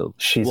that. So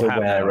she's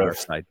aware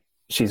of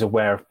she's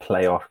aware of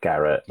playoff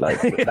Garrett, like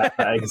that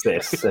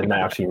exists, and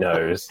now she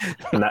knows,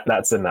 and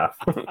that's enough.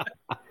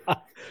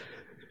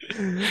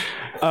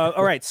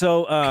 All right,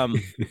 so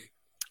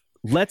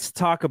let's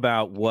talk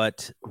about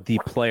what the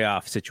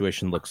playoff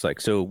situation looks like.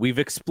 So we've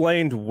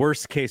explained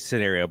worst case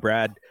scenario.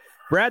 Brad,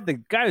 Brad, the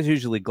guy who's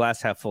usually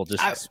glass half full,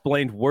 just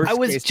explained worst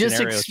case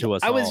scenario to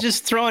us. I was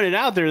just throwing it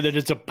out there that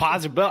it's a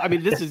possibility. I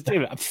mean, this is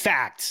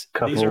facts.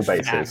 These are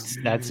facts.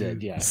 That's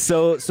it. Yeah.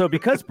 So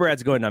because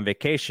Brad's going on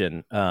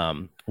vacation,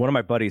 one of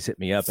my buddies hit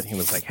me up and he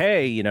was like,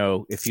 "Hey,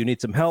 if you need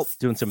some help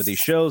doing some of these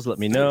shows, let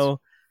me know."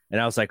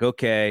 And I was like,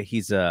 "Okay." He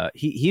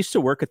used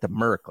to work at the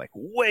Merc like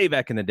way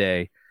back in the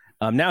day.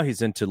 Now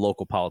he's into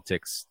local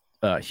politics.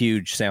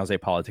 Huge San Jose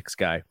politics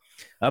guy.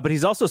 But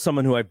he's also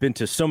someone who I've been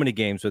to so many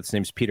games with. His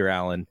name's Peter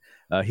Allen.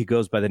 He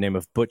goes by the name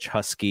of Butch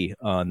Husky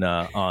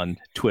on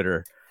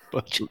Twitter.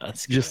 Butch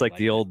Husky, just like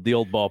the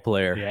old ball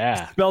player.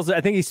 Yeah. I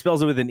think he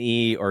spells it with an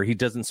E, or he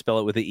doesn't spell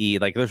it with an E.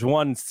 Like there's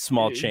one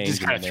small change.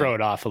 Just kind of throw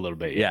it off a little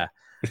bit. Yeah.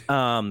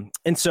 And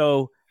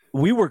so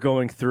we were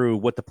going through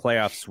what the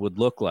playoffs would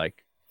look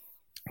like.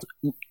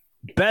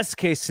 Best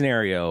case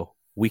scenario,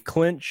 we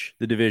clinch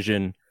the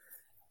division.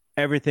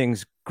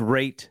 Everything's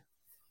great.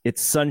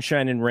 It's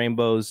sunshine and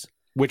rainbows.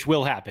 Which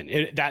will happen.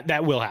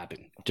 That will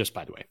happen, just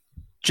by the way.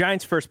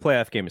 Giants' first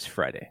playoff game is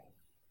Friday.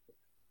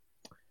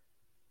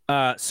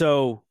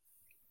 So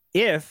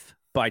if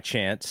by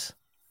chance,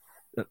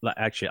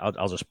 actually,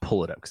 I'll just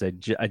pull it up because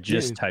I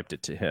just typed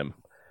it to him.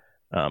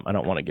 I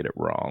don't want to get it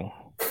wrong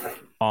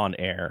on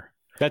air.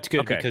 That's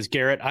good because,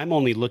 Garrett, I'm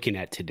only looking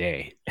at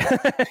today.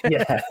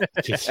 Yeah.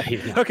 Just so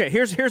you know. Okay,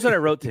 here's what I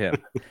wrote to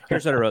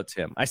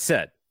him. I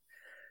said,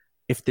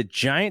 if the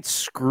Giants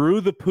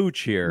screw the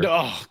pooch here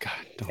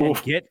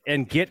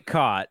and get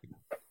caught,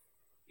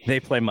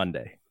 they play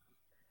Monday.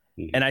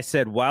 And I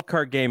said wild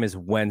card game is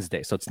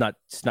Wednesday, so it's not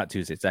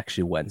Tuesday. It's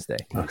actually Wednesday.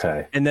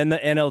 Okay. And then the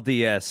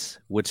NLDS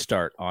would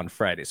start on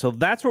Friday. So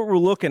that's what we're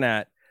looking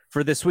at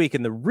for this week.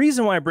 And the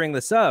reason why I bring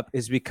this up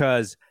is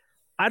because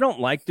I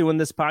don't like doing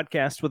this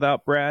podcast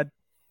without Brad.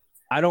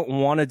 I don't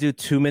want to do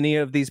too many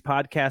of these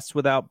podcasts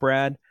without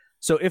Brad.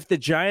 So if the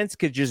Giants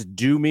could just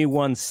do me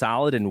one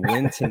solid and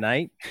win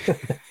tonight,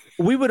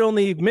 we would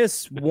only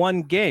miss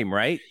one game,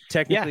 right?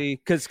 Technically,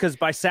 because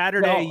by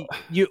Saturday,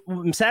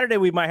 Saturday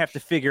we might have to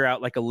figure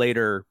out like a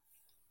later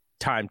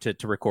time to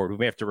record. We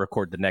may have to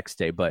record the next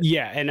day, but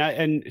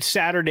and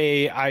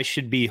Saturday I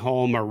should be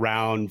home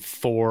around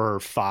 4 or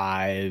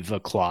 5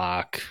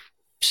 o'clock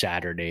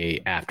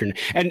Saturday afternoon,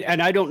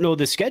 and I don't know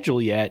the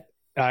schedule yet.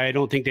 I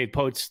don't think they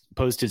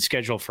posted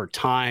schedule for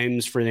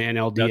times for the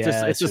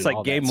NLDS. No, it's just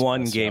like game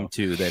one, game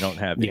two. They don't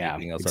have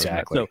anything else.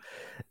 Exactly. So,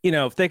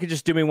 if they could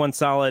just do me one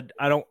solid,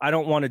 I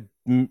don't want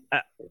to.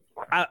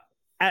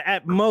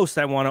 At most,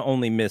 I want to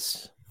only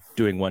miss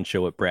doing one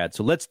show with Brad.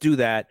 So let's do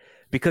that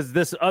because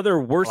this other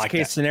worst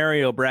case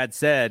scenario Brad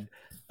said,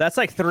 that's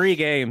like 3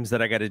 games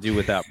that I got to do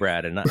without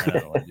Brad, and I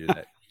don't want to do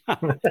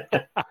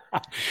that.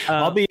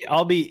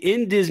 I'll be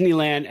in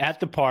Disneyland at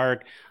the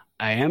park.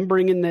 I am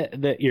bringing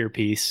the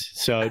earpiece,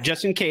 so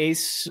just in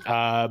case.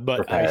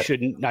 But I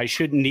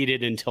shouldn't need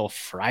it until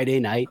Friday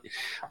night,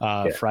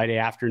 Friday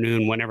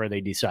afternoon, whenever they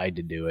decide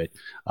to do it.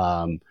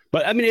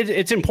 But I mean,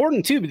 it's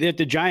important too that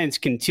the Giants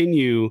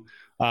continue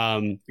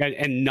and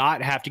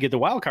not have to get the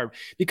wild card,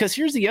 because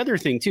here's the other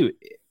thing too: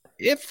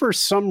 if for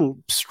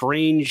some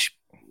strange,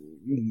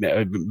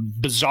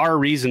 bizarre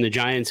reason the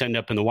Giants end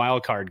up in the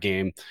wild card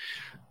game,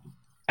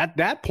 at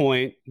that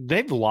point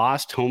they've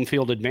lost home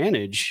field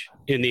advantage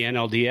in the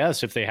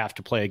NLDS if they have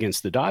to play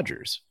against the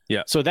Dodgers.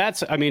 Yeah. So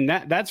that's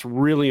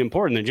really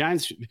important. The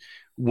Giants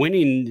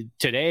winning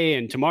today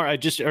and tomorrow,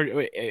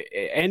 or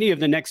any of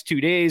the next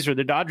 2 days, or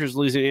the Dodgers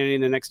losing any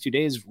of the next 2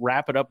 days,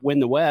 wrap it up, win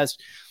the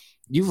West.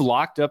 You've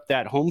locked up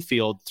that home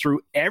field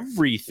through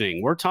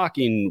everything. We're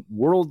talking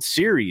World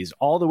Series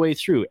all the way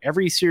through.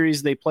 Every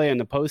series they play in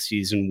the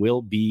postseason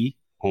will be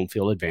home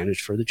field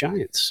advantage for the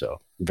Giants. So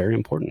very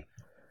important.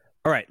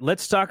 All right,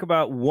 let's talk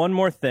about one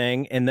more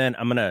thing, and then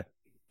I'm going to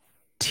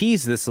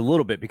tease this a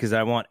little bit because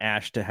I want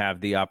Ash to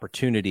have the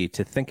opportunity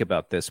to think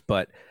about this,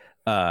 but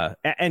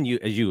and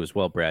you as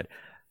well, Brad.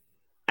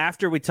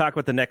 After we talk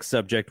about the next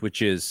subject,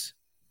 which is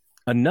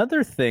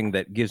another thing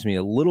that gives me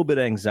a little bit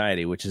of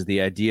anxiety, which is the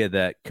idea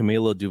that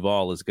Camilo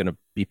Doval is going to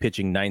be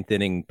pitching 9th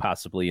inning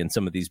possibly in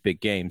some of these big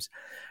games.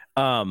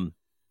 I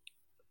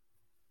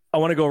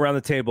want to go around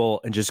the table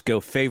and just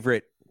go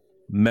favorite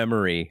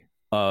memory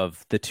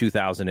of the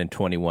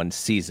 2021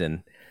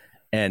 season,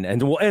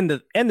 and we'll end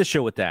the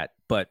show with that.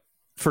 But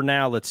for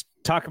now, let's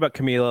talk about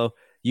Camilo.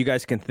 You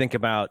guys can think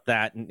about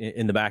that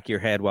in the back of your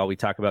head while we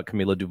talk about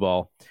Camilo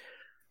Doval.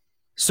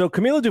 So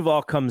Camilo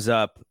Doval comes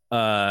up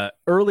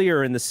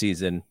earlier in the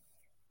season,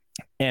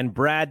 and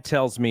Brad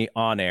tells me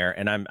on air,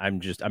 and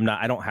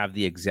I don't have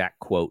the exact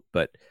quote,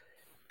 but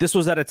this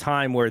was at a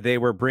time where they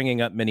were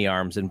bringing up many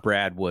arms, and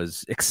Brad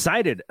was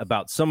excited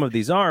about some of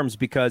these arms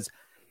because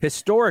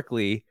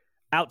historically,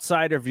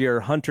 outside of your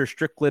Hunter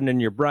Strickland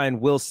and your Brian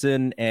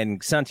Wilson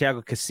and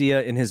Santiago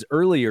Casilla in his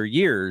earlier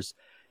years,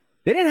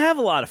 they didn't have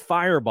a lot of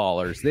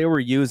fireballers. They were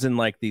using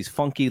like these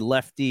funky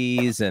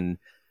lefties and,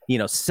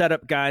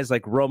 setup guys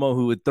like Romo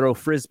who would throw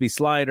Frisbee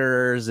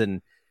sliders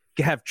and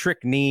have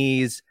trick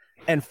knees.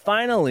 And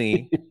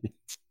finally,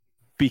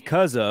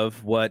 because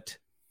of what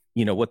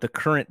the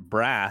current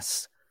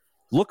brass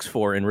looks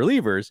for in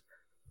relievers,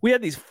 we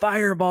had these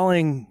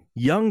fireballing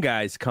young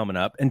guys coming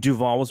up, and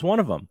Doval was one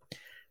of them.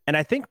 And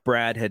I think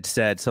Brad had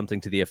said something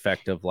to the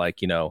effect of like,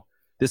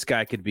 this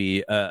guy could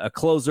be a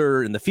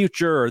closer in the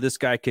future, or this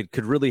guy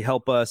could really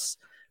help us.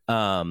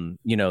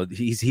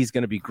 He's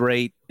going to be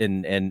great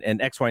and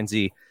X, Y, and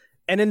Z.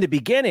 And in the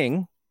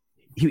beginning,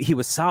 he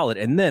was solid.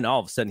 And then all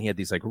of a sudden he had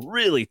these like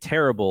really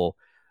terrible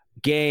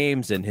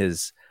games, and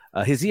his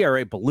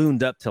ERA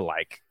ballooned up to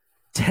like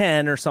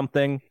 10 or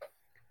something.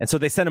 And so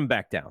they sent him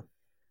back down.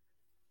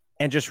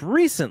 And just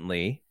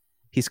recently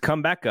he's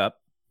come back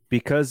up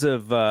because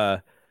of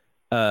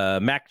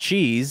Mac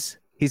Cheese.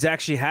 He's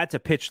actually had to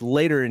pitch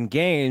later in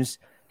games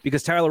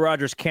because Tyler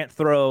Rogers can't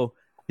throw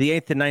the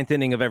 8th and 9th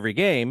inning of every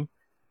game.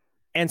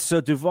 And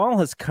so Doval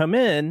has come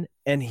in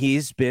and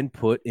he's been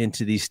put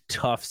into these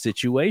tough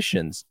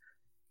situations.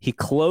 He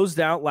closed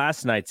out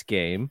last night's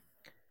game.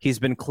 He's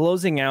been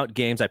closing out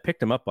games. I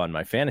picked him up on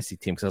my fantasy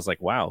team because I was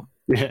like, wow,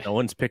 no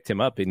one's picked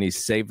him up, and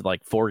he's saved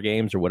like 4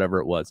 games or whatever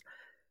it was.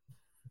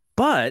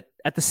 But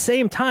at the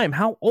same time,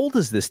 how old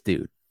is this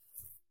dude?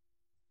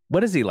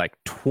 What is he, like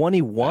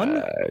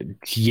 21?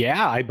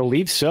 Yeah, I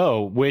believe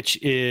so,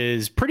 which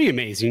is pretty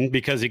amazing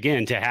because,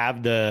 again, to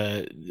have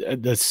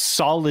the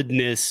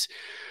solidness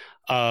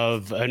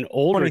of an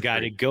older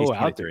guy to go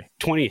out there,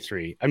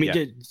 23. I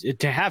mean,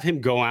 to have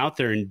him go out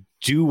there and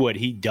do what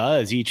he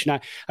does each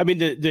night. I mean,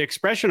 the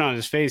expression on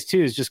his face,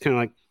 too, is just kind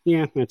of like,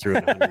 yeah, I threw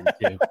it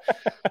 102.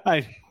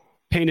 I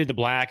painted the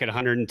black at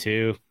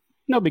 102.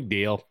 No big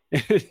deal.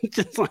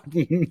 Just like,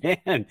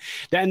 man,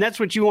 and that's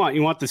what you want.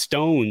 You want the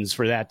stones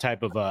for that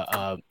type of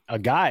a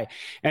guy.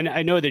 And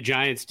I know the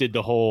Giants did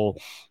the whole,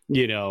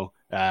 Jake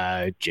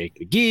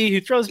McGee, who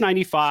throws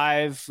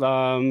 95,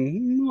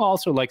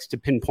 also likes to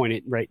pinpoint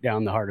it right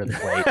down the heart of the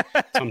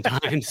plate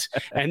sometimes.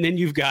 And then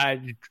you've got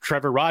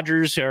Trevor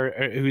Rogers,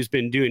 who's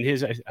been doing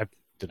his.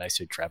 Did I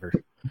say Trevor?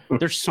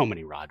 There's so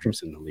many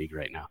Rogers in the league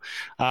right now.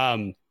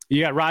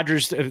 You got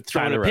Rogers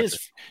Tyler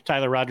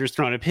Rogers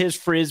throwing up his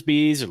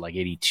frisbees at like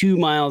 82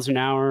 miles an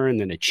hour, and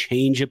then a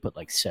changeup at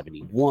like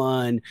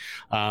 71.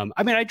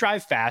 I mean, I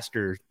drive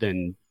faster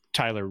than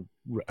Tyler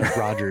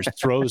Rogers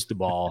throws the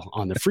ball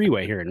on the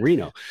freeway here in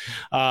Reno.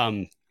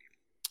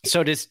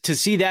 So to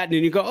see that, and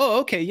then you go, oh,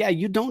 okay, yeah,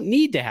 you don't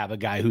need to have a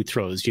guy who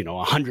throws,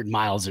 100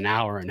 miles an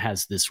hour and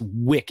has this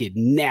wicked,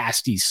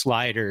 nasty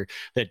slider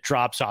that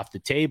drops off the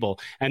table.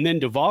 And then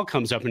Doval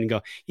comes up and you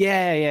go,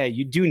 yeah,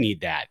 you do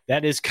need that.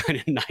 That is kind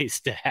of nice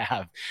to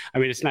have. I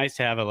mean, it's nice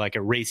to have a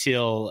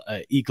Raciel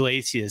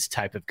Iglesias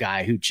type of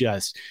guy who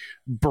just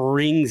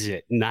brings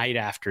it night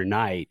after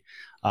night.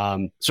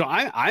 So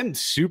I'm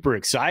super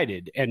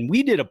excited. And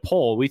we did a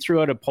poll. We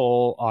threw out a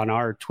poll on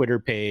our Twitter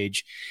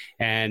page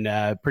and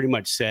pretty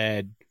much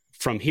said,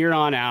 from here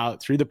on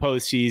out through the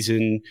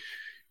postseason,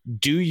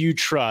 do you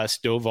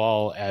trust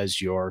Doval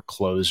as your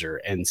closer?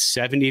 And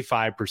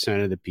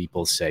 75% of the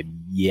people said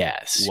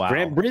yes. Wow.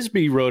 Grant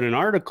Brisbee wrote an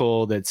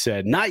article that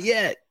said, not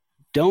yet.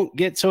 Don't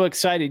get so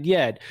excited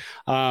yet.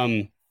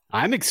 I'm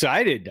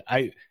excited.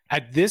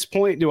 At this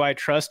point, do I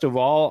trust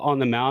Doval on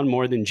the mound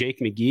more than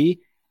Jake McGee?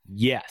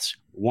 Yes,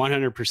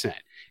 100%.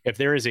 If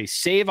there is a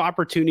save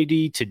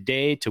opportunity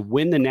today to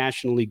win the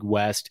National League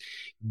West,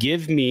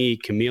 give me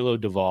Camilo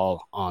Doval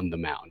on the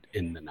mound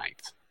in the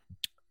 9th.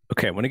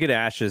 Okay, I want to get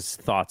Ash's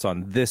thoughts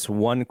on this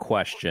one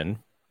question,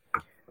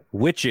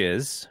 which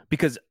is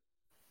because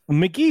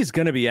McGee's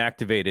going to be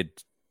activated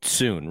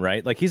soon,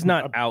 right? Like he's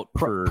not out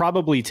for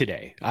probably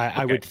today.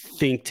 I would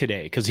think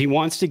today because he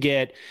wants to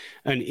get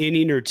an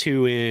inning or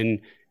two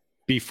in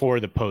before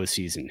the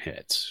postseason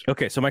hits.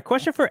 Okay, so my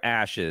question for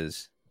Ash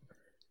is,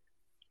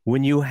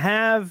 when you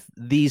have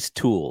these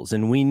tools,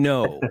 and we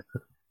know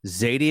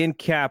Zadie and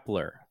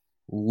Kapler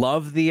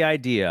love the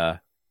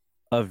idea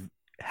of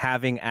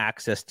having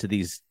access to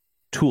these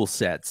tool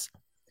sets.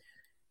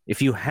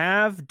 If you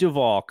have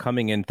Doval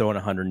coming in throwing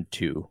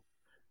 102,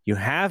 you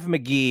have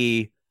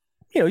McGee,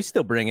 he's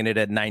still bringing it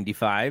at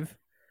 95.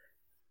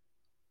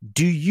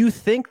 Do you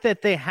think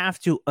that they have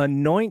to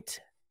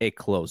anoint a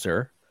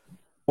closer,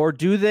 or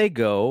do they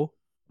go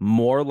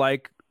more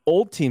like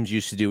old teams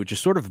used to do, which is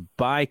sort of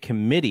by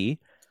committee?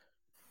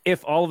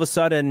 If all of a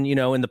sudden,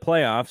 in the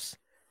playoffs,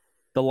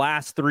 the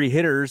last 3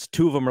 hitters,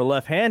 2 of them are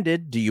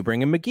left-handed, do you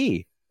bring in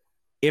McGee?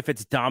 If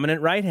it's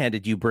dominant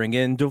right-handed, you bring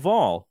in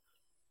Doval.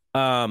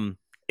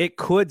 It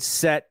could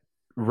set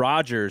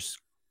Rogers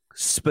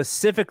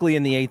specifically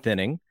in the 8th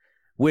inning,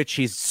 which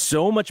he's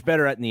so much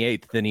better at in the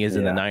 8th than he is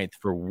in the 9th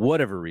for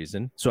whatever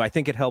reason. So I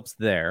think it helps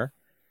there.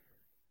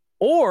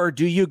 Or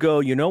do you go,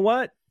 you know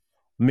what?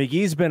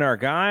 McGee's been our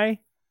guy.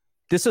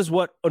 This is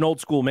what an old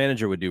school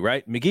manager would do,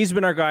 right? McGee's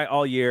been our guy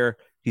all year.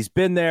 He's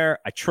been there.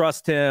 I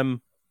trust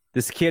him.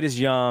 This kid is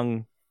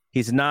young.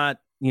 He's not,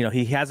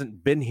 he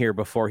hasn't been here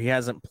before. He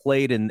hasn't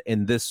played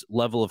in this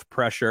level of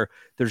pressure.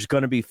 There's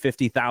going to be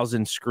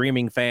 50,000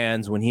 screaming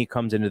fans when he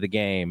comes into the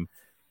game.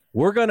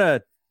 We're going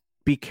to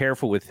be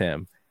careful with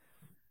him.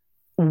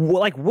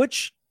 Like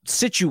which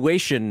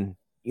situation,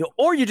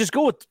 or you just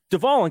go with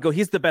Doval and go,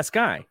 he's the best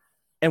guy.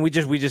 and we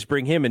just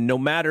bring him in, no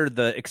matter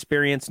the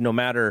experience, no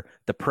matter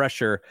the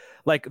pressure.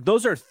 Like,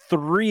 those are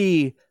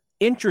three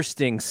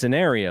interesting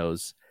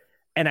scenarios,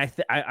 and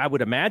I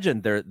would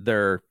imagine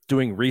they're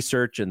doing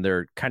research and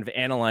they're kind of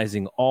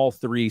analyzing all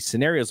three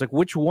scenarios. Like,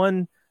 which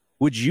one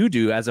would you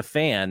do as a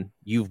fan?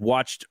 You've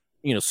watched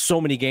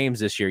so many games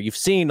this year. You've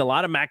seen a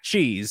lot of Mac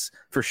Cheese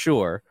for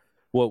sure.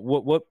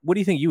 What do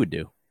you think you would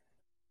do?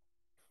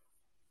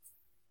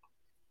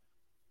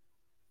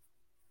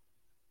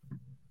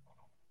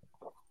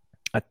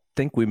 I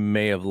think we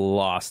may have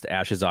lost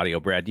Ash's audio.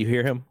 Brad, do you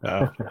hear him?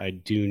 I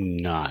do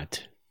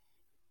not.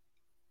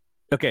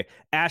 Okay,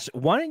 Ash,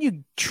 why don't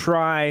you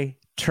try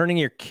turning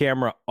your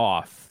camera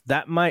off?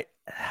 That might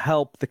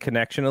help the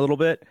connection a little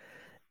bit.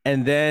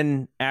 And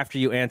then after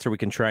you answer, we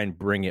can try and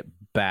bring it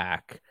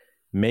back.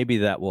 Maybe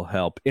that will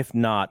help. If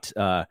not,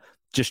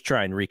 just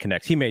try and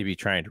reconnect. He may be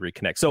trying to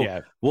reconnect.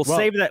 So we'll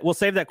save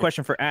that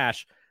question for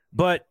Ash.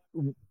 But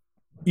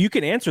you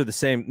can answer the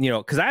same,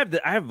 because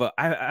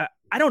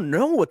I don't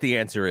know what the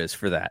answer is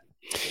for that.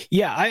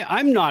 Yeah,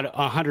 I'm not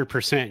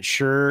 100%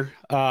 sure.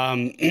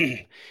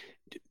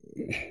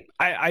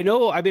 I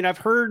know. I mean, I've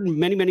heard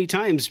many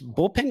times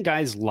bullpen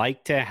guys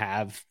like to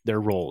have their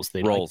roles.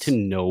 They like to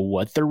know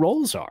what their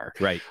roles are.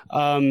 Right.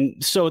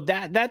 So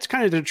that's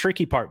kind of the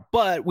tricky part.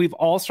 But we've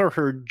also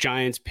heard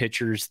Giants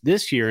pitchers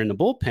this year in the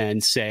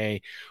bullpen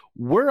say,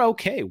 we're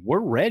okay. We're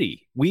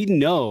ready. We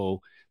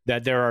know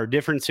that there are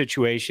different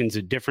situations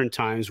at different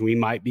times we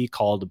might be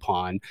called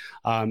upon,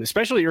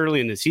 especially early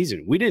in the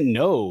season. We didn't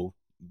know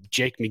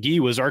Jake McGee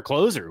was our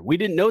closer. We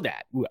didn't know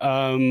that.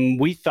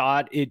 We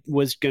thought it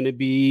was going to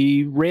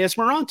be Reyes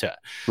Maranta.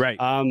 Right.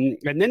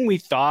 And then we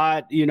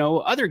thought,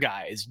 other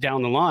guys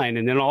down the line.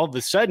 And then all of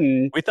a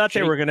sudden, we thought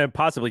they were going to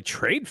possibly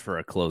trade for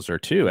a closer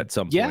too at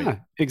some point. Yeah,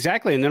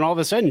 exactly. And then all of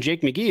a sudden,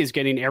 Jake McGee is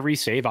getting every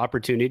save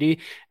opportunity.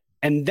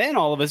 And then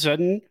all of a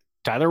sudden,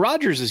 Tyler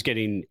Rogers is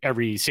getting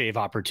every save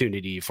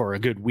opportunity for a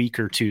good week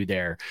or two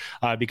there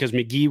because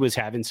McGee was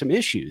having some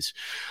issues.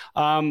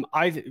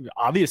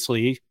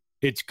 Obviously,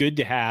 it's good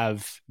to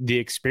have the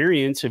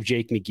experience of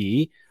Jake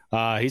McGee.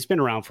 He's been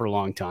around for a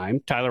long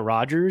time. Tyler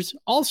Rogers,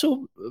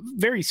 also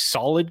very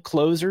solid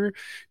closer.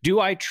 Do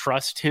I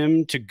trust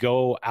him to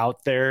go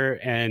out there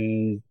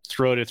and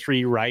throw to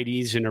three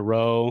righties in a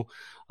row?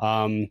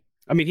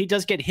 I mean, he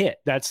does get hit.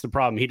 That's the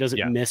problem. He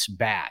doesn't miss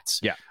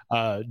bats. Yeah.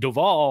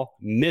 Doval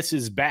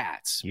misses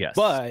bats. Yes.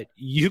 But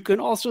you can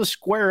also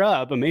square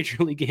up. A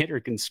major league hitter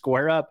can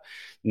square up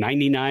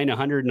 99,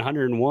 100, and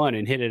 101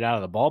 and hit it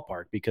out of the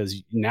ballpark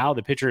because now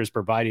the pitcher is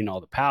providing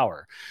all the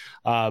power.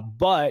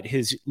 But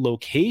his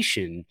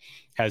location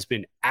has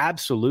been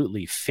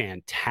absolutely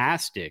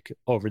fantastic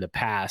over the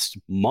past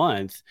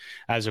month,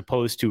 as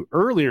opposed to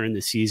earlier in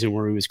the season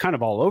where he was kind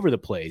of all over the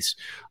place.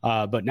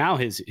 But now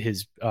his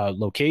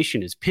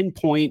location is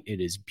pinpoint.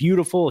 It is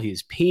beautiful.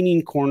 He's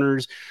painting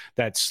corners.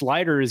 That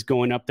slider is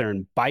going up there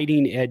and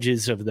biting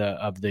edges of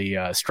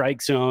the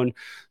strike zone.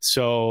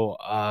 So,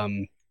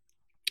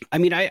 I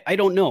mean, I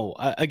don't know.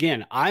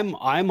 Again, I'm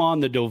on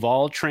the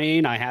Doval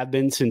train. I have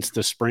been since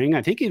the spring.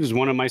 I think he was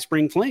one of my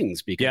spring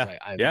flings because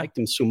I liked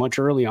him so much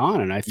early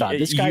on, and I thought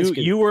this guy.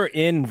 You were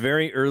in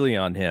very early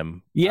on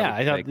him. Yeah,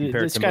 I thought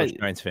this guy, most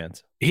Giants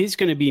fans. He's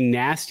going to be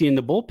nasty in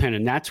the bullpen,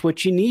 and that's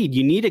what you need.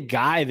 You need a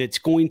guy that's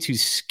going to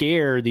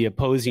scare the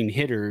opposing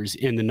hitters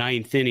in the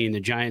ninth inning. The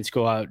Giants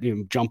go out,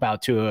 jump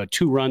out to a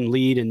 2-run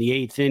lead in the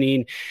eighth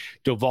inning.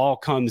 Doval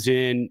comes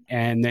in,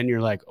 and then you're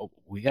like, oh,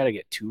 we got to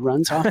get 2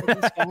 runs off of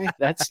this guy?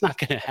 That's not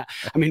going to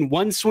happen. I mean,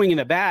 one swing in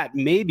the bat,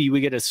 maybe we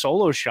get a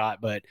solo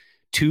shot, but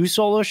 2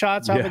 solo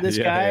shots off of this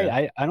guy?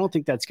 Yeah. I don't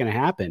think that's going to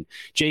happen.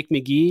 Jake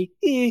McGee,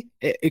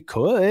 it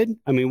could.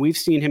 I mean, we've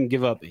seen him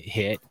give up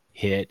hit,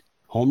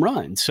 home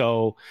run.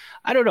 So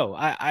I don't know.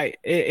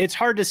 It's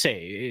hard to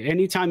say.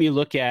 Anytime you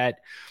look at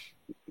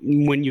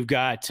when you've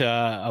got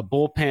a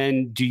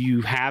bullpen, do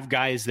you have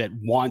guys that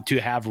want to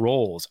have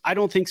roles? I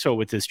don't think so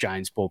with this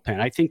Giants bullpen.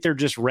 I think they're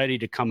just ready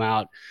to come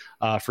out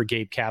for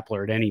Gabe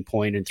Kapler at any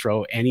point and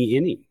throw any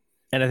inning.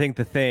 And I think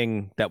the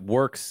thing that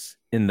works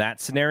in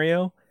that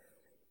scenario,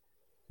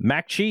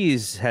 Mac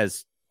Cheese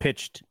has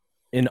pitched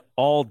in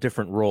all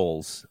different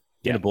roles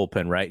in the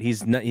bullpen, right?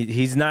 He's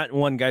not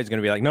one guy who's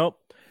going to be like, nope,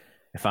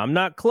 if I'm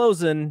not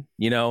closing,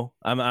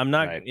 I'm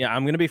not. Right. Yeah,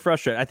 I'm going to be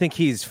frustrated. I think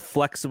he's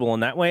flexible in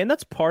that way, and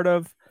that's part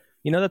of,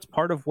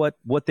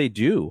 what they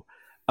do.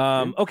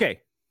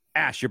 Okay,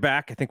 Ash, you're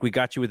back. I think we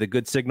got you with a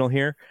good signal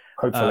here.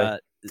 Hopefully,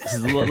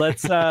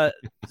 let's.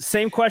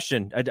 Same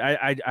question.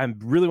 I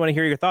really want to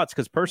hear your thoughts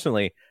because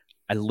personally,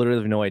 I literally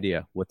have no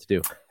idea what to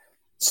do.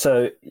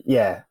 So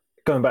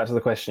going back to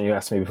the question you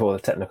asked me before the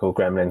technical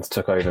gremlins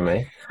took over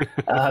me,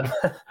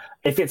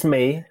 if it's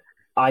me,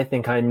 I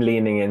think I'm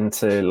leaning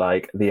into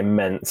like the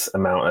immense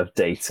amount of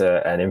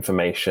data and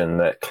information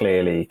that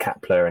clearly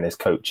Kapler and his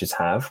coaches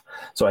have.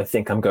 So I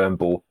think I'm going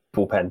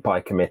bullpen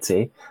by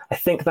committee. I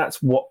think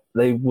that's what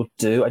they would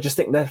do. I just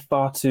think they're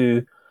far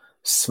too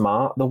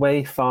smart the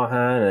way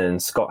Farhan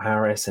and Scott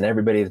Harris and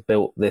everybody has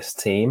built this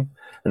team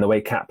and the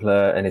way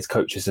Kapler and his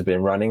coaches have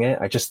been running it.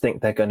 I just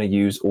think they're going to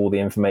use all the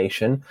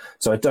information.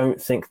 So I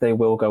don't think they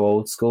will go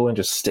old school and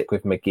just stick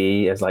with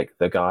McGee as like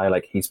the guy,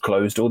 like he's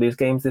closed all these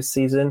games this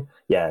season.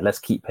 Yeah, let's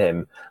keep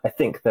him. I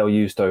think they'll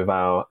use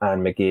Doval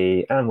and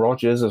McGee and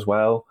Rogers as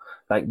well.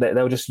 Like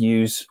they'll just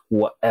use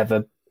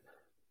whoever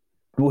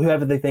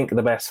they think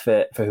the best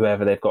fit for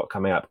whoever they've got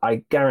coming up.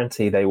 I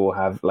guarantee they will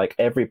have like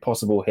every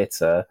possible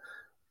hitter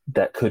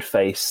that could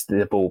face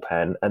the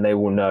bullpen, and they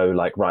will know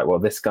like, right, well,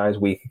 this guy's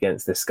weak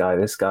against this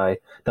guy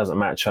doesn't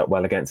match up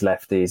well against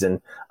lefties.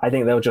 And I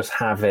think they'll just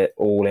have it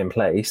all in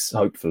place,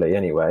 hopefully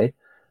anyway,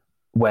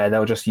 where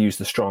they'll just use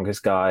the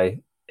strongest guy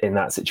in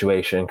that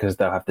situation because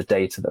they'll have the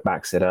data that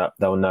backs it up.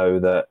 They'll know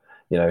that,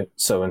 you know,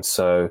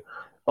 so-and-so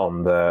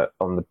on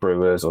the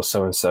Brewers or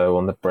so-and-so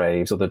on the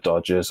Braves or the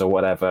Dodgers or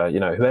whatever, you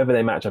know, whoever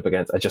they match up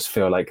against, I just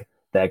feel like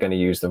they're going to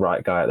use the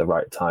right guy at the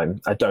right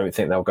time. I don't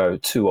think they'll go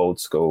too old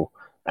school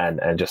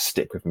and just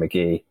stick with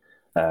McGee.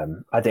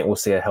 I think we'll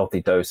see a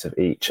healthy dose of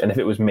each. And if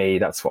it was me,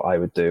 that's what I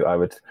would do. I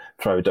would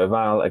throw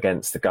Doval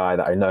against the guy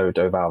that I know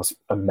Doval's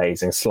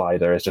amazing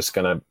slider is just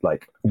going to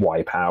like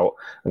wipe out.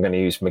 I'm going to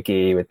use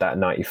McGee with that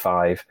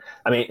 95.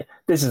 I mean,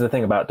 this is the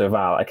thing about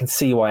Doval. I can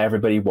see why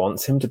everybody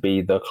wants him to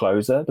be the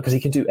closer because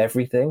he can do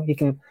everything.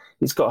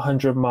 He's got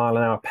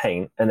 100-mile-an-hour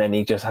paint, and then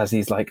he just has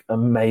these like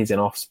amazing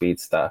off-speed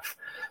stuff.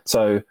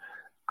 So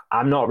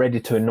I'm not ready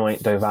to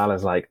anoint Doval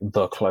as like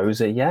the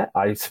closer yet.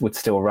 I would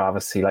still rather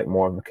see like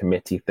more of a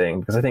committee thing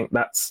because I think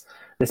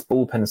this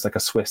bullpen is like a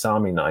Swiss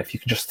Army knife. You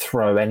can just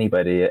throw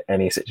anybody at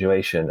any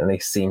situation and they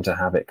seem to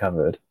have it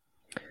covered.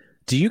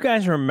 Do you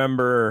guys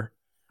remember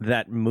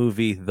that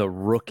movie, The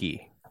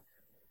Rookie,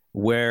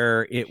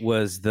 where it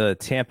was the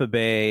Tampa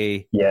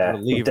Bay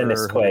reliever,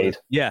 Dennis Quaid?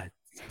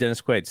 Dennis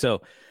Quaid.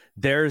 So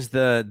there's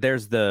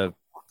the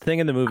thing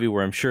in the movie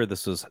where I'm sure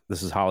this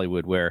is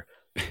Hollywood where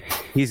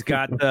he's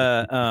got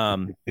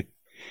the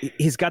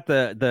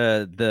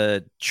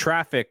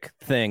traffic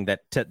thing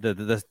that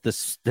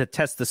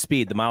tests the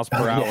speed, the miles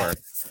per hour.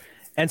 Yes.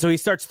 And so he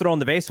starts throwing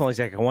the baseball. He's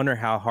like, I wonder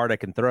how hard I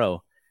can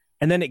throw.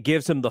 And then it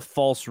gives him the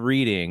false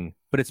reading,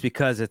 but it's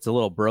because it's a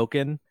little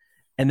broken.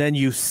 And then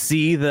you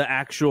see the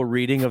actual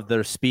reading of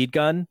the speed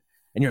gun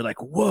and you're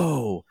like,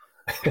 whoa.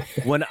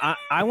 When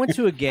I went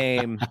to a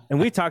game, and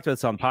we talked about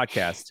this on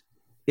podcast,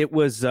 it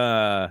was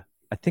I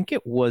think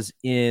it was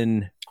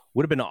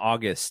would have been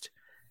August,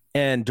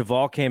 and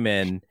Doval came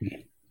in.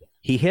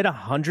 He hit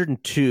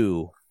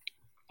 102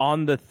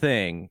 on the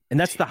thing, and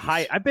that's the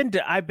high. I've been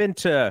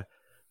to,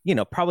 you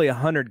know, probably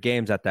 100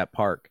 games at that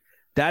park.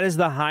 That is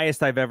the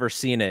highest I've ever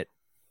seen it,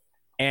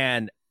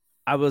 and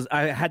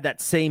I had that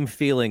same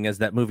feeling as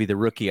that movie, The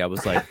Rookie. I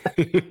was like,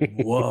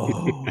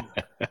 whoa.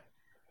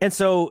 And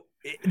so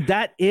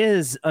that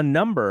is a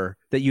number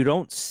that you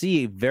don't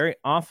see very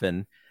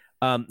often.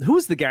 Who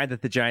was the guy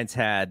that the Giants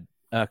had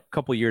a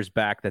couple years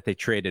back that they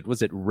traded?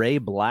 Was it Ray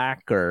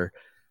Black or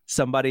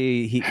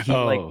somebody? He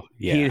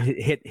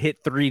hit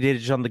 3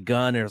 digits on the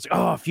gun and it was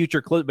like,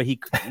 future close, but he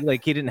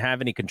didn't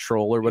have any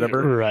control or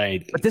whatever.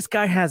 Right. But this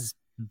guy has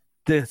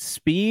the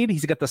speed,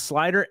 he's got the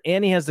slider,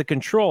 and he has the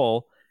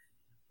control,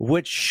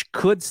 which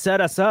could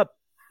set us up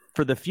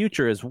for the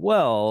future as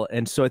well.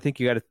 And so I think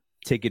you got to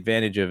take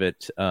advantage of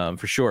it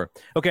for sure.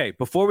 Okay,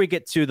 before we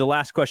get to the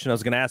last question I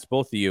was going to ask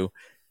both of you,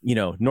 you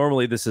know,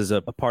 normally this is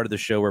a part of the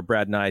show where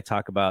Brad and I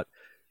talk about,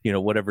 you know,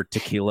 whatever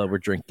tequila we're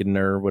drinking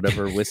or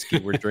whatever whiskey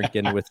we're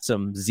drinking with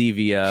some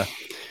Zevia.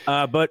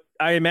 But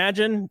I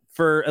imagine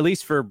at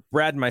least for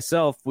Brad and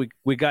myself,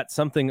 we got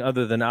something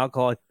other than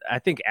alcohol. I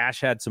think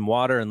Ash had some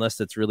water, unless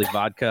it's really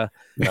vodka.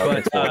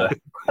 But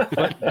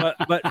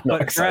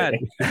Brad,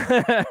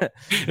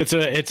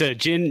 it's a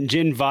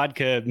gin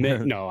vodka.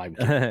 No, I'm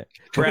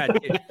Brad.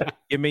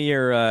 Give me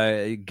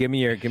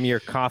your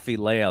coffee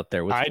layout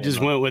there. I just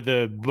went with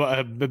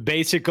the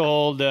basic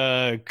old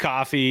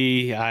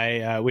coffee.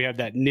 We have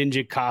that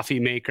Ninja coffee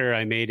maker.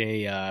 I made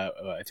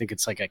I think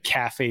it's like a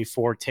Cafe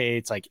Forte.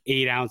 It's like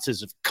 8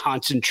 ounces of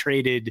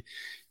concentrated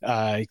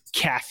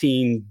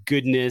caffeine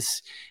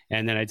goodness,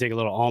 and then I take a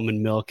little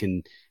almond milk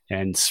and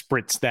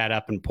spritz that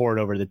up and pour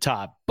it over the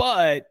top.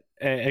 But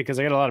because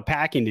I got a lot of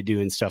packing to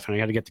do and stuff, and I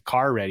got to get the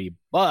car ready.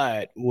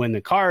 But when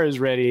the car is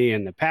ready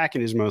and the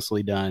packing is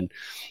mostly done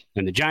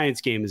and the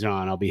Giants game is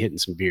on, I'll be hitting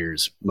some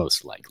beers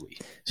most likely.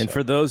 And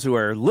for those who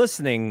are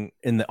listening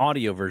in the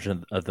audio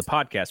version of the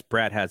podcast,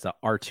 Brad has a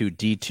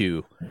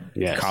R2D2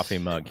 coffee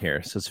mug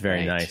here. So it's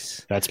very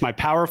nice. That's my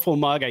powerful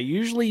mug. I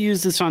usually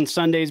use this on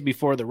Sundays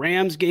before the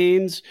Rams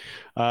games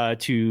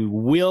to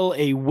will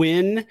a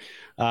win.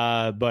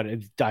 But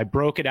I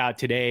broke it out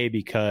today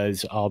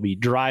because I'll be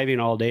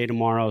driving all day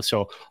tomorrow.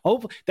 So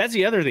that's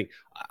the other thing.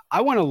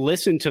 I want to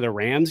listen to the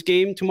Rams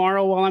game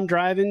tomorrow while I'm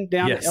driving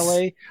down to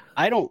LA.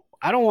 I don't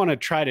want to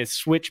try to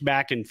switch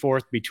back and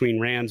forth between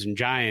Rams and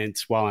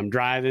Giants while I'm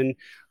driving.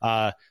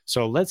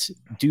 So let's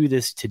do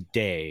this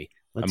today.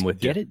 Let's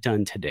get it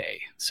done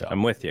today. So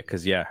I'm with you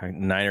because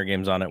Niner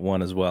game's on at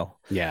 1 as well.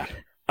 Yeah.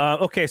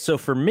 Okay, so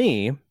for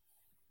me,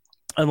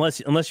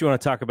 unless you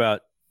want to talk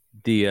about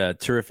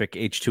terrific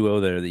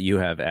H2O there that you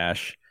have,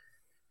 Ash.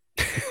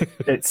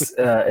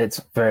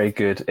 It's very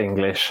good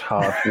English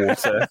hard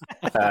water.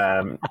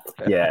 I'm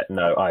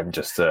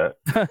just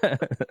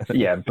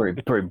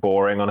pretty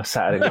boring on a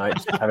Saturday night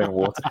just having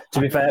water. To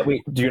be fair,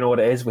 do you know what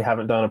it is? We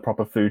haven't done a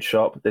proper food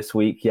shop this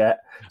week yet,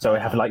 so we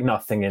have like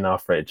nothing in our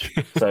fridge.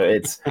 So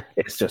it's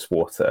just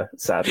water.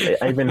 Sadly,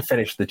 I even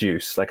finished the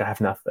juice. Like I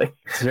have nothing.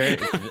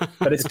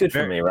 But it's good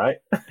for me, right?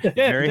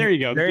 Yeah, there you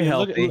go. Very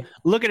healthy.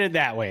 Look at it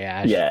that way,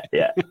 Ash. Yeah.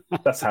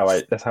 That's how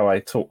I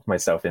talk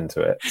myself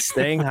into it.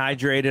 Staying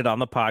hydrated on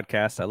the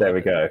podcast. There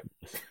we go.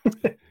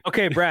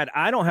 Okay, Brad,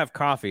 I don't have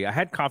coffee. I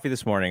had coffee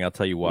this morning. I'll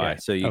tell you why. Yeah.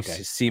 So you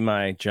see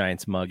my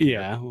Giants mug here.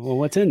 Yeah. Well,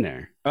 what's in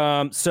there?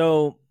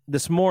 So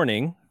this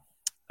morning,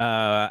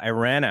 I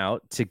ran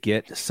out to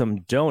get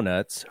some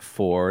donuts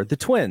for the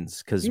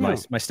twins because my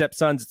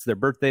stepsons, it's their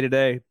birthday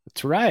today.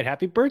 That's right.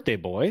 Happy birthday,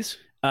 boys.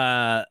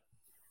 I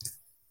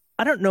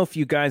don't know if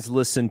you guys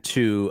listen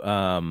to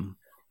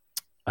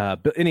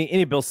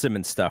any Bill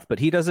Simmons stuff, but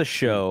he does a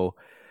show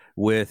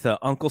with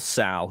Uncle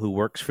Sal, who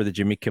works for the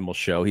Jimmy Kimmel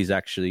Show. He's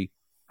actually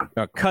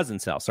cousin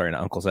Sal. Sorry,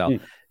 not Uncle Sal.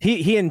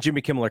 He and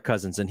Jimmy Kimmel are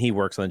cousins, and he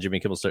works on the Jimmy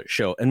Kimmel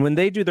Show. And when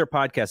they do their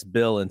podcast,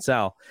 Bill and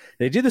Sal,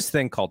 they do this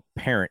thing called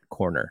Parent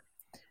Corner.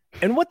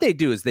 And what they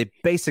do is they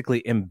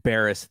basically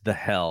embarrass the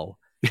hell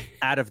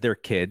out of their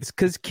kids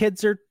because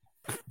kids are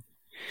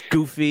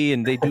goofy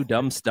and they do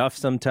dumb stuff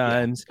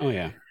sometimes. Oh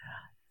yeah.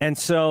 And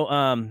so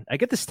I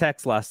get this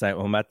text last night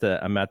when I'm at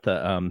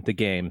the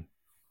game,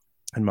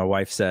 and my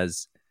wife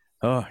says,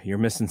 "Oh, you're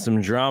missing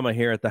some drama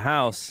here at the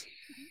house."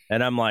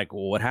 And I'm like,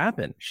 "Well, what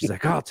happened?" She's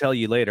like, "I'll tell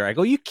you later." I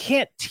go, "You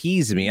can't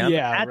tease me. I'm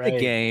at the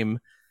game.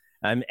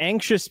 I'm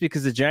anxious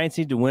because the Giants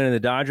need to win and the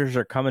Dodgers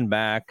are coming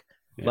back.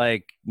 Yeah.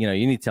 Like, you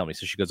need to tell me."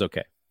 So she goes,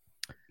 "Okay."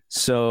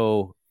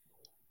 So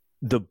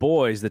the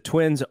boys, the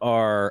twins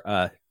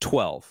are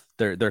 12.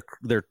 They're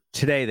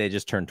today they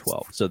just turned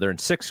 12. So they're in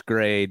 6th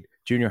grade,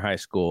 junior high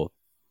school.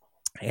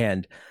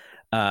 And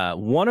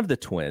one of the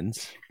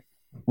twins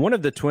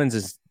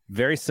is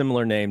very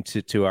similar name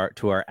to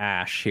our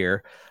Ash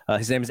here.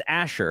 His name is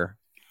Asher.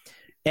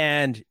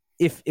 And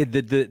if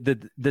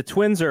the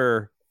twins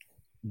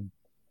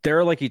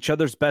they're like each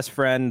other's best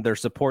friend, their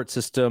support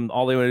system,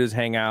 all they want to do is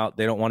hang out.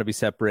 They don't want to be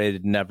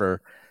separated,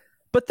 never.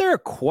 But they're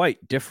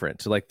quite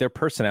different. Like their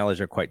personalities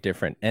are quite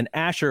different. And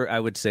Asher, I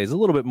would say, is a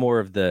little bit more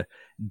of the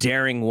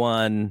daring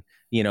one.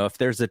 If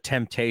there's a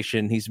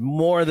temptation, he's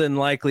more than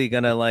likely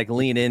going to like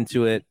lean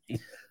into it.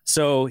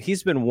 So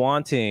he's been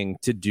wanting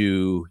to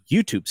do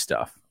YouTube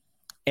stuff.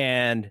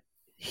 And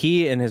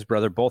he and his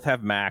brother both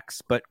have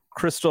Macs, but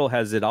Crystal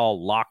has it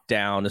all locked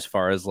down as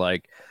far as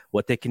like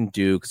what they can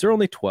do because they're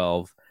only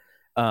 12.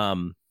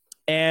 And,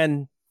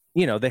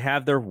 they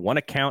have their one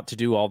account to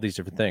do all these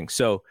different things.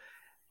 So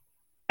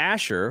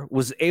Asher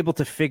was able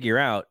to figure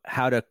out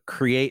how to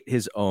create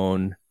his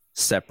own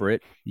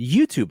separate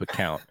YouTube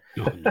account.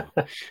 Oh, no.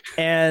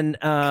 And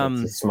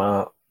that's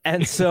smart.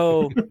 And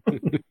so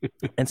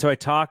I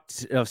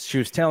talked, she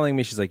was telling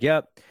me, she's like,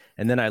 "Yep."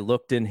 And then I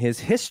looked in his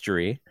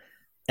history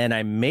and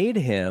I made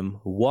him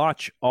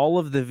watch all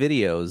of the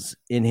videos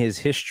in his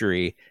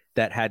history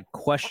that had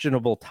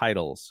questionable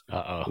titles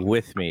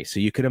with me. So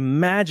you could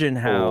imagine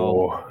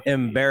how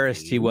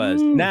embarrassed he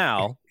was.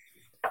 Now,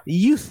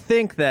 you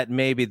think that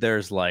maybe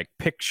there's like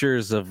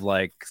pictures of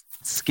like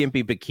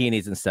skimpy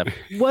bikinis and stuff.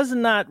 It was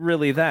not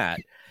really that.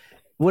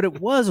 What it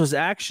was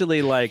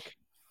actually like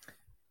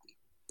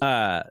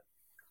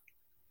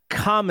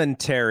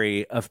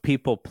commentary of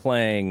people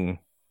playing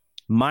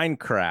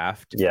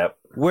Minecraft. Yep.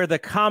 Where the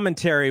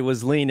commentary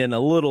was leaning a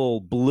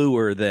little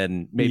bluer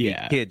than maybe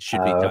kids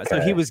should be taught. Okay. So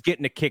he was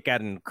getting a kick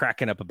out and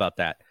cracking up about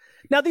that.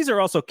 Now, these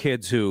are also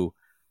kids who,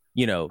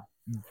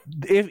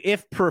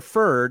 if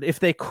preferred,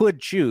 if they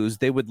could choose,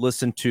 they would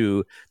listen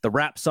to the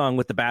rap song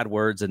with the bad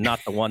words and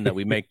not the one that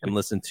we make them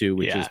listen to,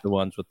 which is the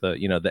ones with the,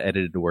 the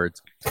edited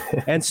words.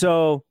 And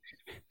so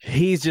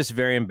he's just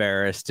very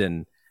embarrassed.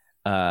 And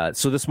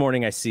so this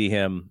morning I see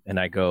him and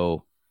I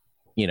go,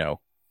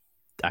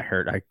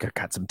 I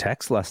got some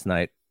text last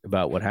night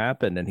about what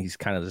happened, and he's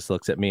kind of just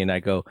looks at me and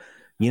I go,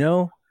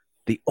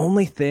 the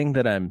only thing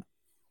that I'm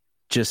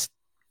just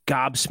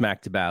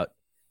gobsmacked about,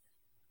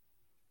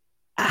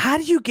 how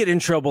do you get in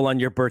trouble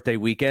on your birthday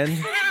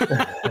weekend?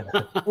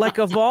 Like,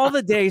 of all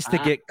the days to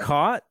get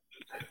caught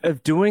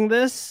of doing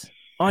this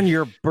on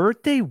your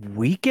birthday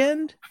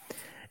weekend?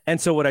 And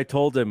so what I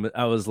told him,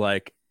 I was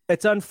like,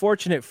 it's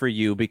unfortunate for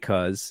you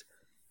because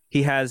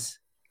he has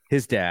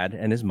his dad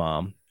and his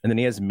mom, and then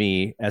he has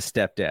me as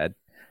stepdad.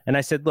 And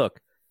I said, look,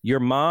 your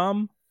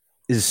mom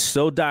is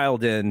so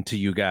dialed in to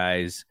you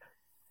guys.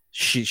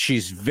 She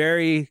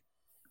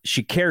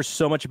cares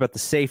so much about the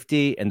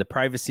safety and the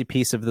privacy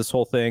piece of this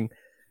whole thing.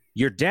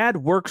 Your dad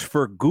works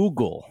for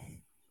Google.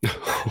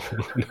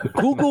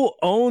 Google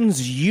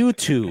owns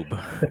YouTube.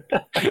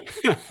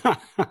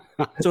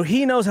 So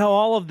he knows how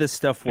all of this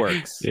stuff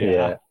works.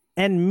 Yeah.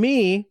 And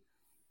me,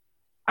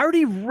 I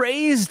already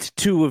raised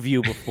 2 of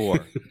you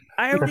before.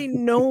 I already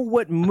know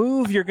what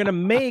move you're going to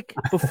make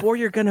before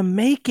you're going to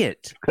make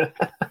it.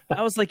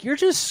 I was like, you're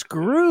just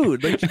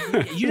screwed. Like,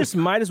 you just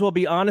might as well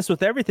be honest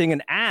with everything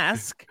and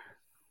ask.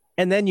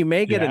 And then you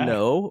may get a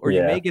no, or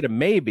you may get a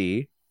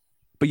maybe,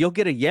 but you'll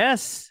get a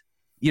yes,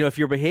 if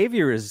your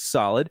behavior is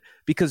solid,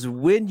 because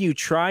when you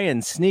try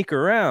and sneak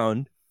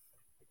around,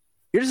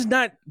 you're just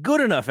not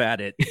good enough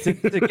at it to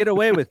get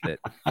away with it.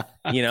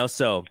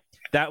 So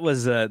that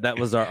was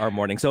our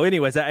morning. So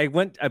anyways, I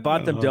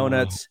bought them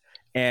donuts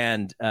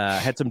and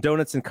had some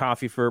donuts and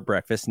coffee for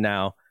breakfast.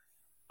 Now,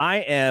 I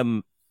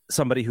am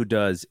somebody who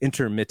does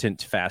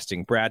intermittent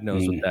fasting. Brad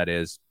knows what that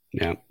is.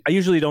 Yeah. I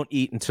usually don't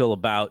eat until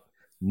about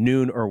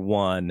noon or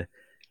 1,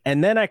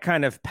 and then I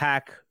kind of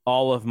pack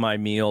all of my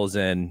meals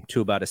in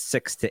to about a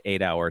 6 to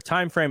 8 hour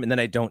time frame, and then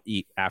I don't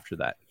eat after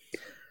that.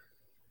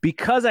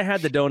 Because I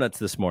had the donuts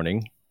this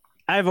morning,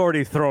 I've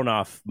already thrown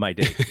off my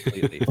day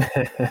completely.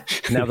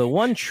 Now, the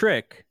one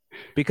trick,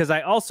 because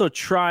I also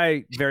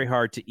try very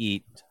hard to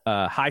eat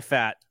high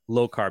fat,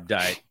 low carb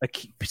diet.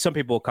 Some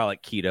people call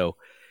it keto,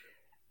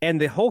 and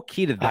the whole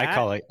key to that,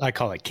 I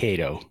call it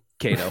keto.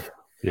 Keto.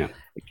 Yeah.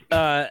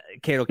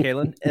 Kato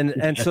Kalin.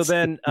 And so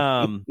then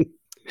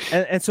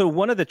and so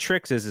one of the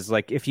tricks is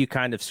like, if you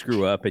kind of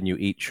screw up and you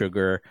eat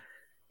sugar,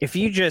 if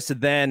you just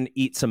then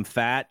eat some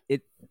fat,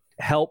 it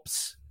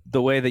helps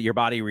the way that your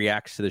body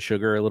reacts to the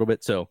sugar a little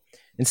bit. So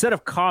instead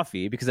of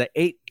coffee, because I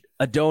ate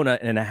a donut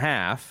and a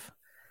half,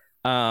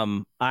 I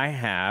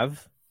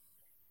have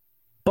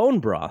bone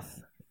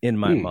broth in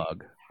my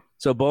mug.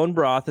 So bone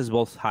broth is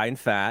both high in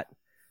fat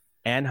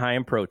and high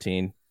in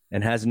protein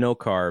and has no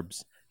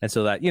carbs. And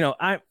so that,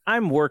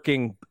 I'm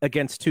working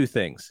against two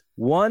things.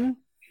 1,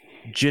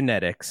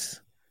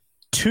 genetics.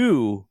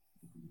 2,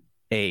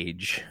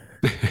 age.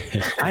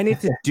 I need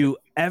to do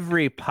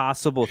every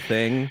possible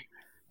thing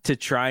to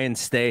try and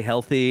stay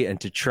healthy and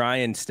to try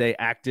and stay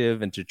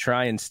active and to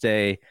try and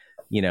stay,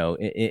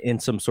 in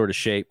some sort of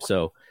shape.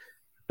 So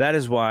that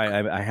is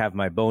why I have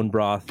my bone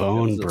broth.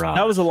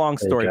 That was a long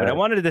story, but I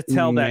wanted to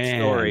tell that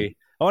story.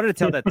 I wanted to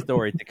tell that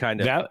story to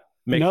kind of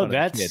make fun of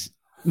the kid.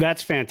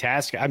 That's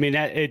fantastic. I mean,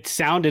 it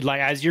sounded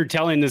like, as you're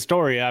telling the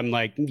story, I'm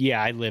like,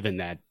 yeah, I live in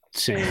that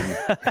same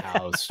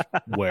house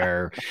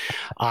where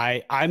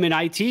I'm in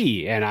IT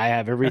and I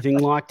have everything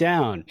locked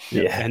down.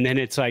 Yeah. And then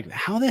it's like,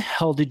 how the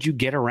hell did you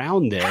get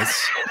around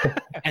this?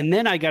 And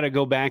then I got to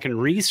go back and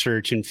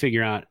research and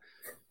figure out,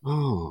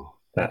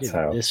 that's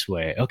how this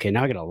way. Okay,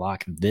 now I got to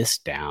lock this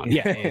down.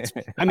 Yeah.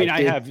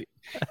 I have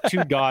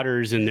 2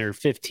 daughters and they're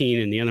 15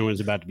 and the other one's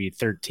about to be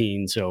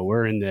 13. So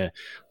we're in the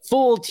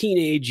full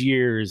teenage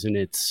years and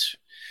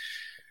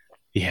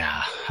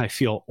I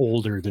feel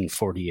older than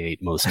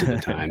 48 most of the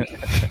time.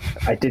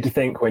 I did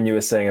think when you were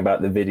saying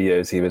about the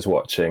videos he was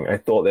watching, I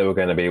thought they were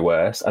going to be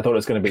worse. I thought it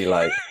was going to be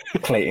like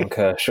Clayton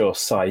Kershaw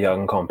Cy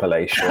Young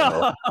compilation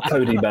or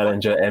Cody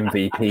Bellinger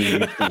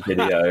MVP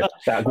video.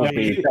 That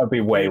would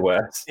be way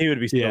worse. He would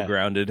be so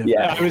grounded.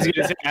 Yeah, I was going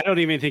to say, I don't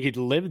even think he'd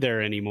live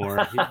there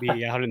anymore. He'd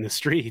be out in the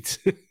streets.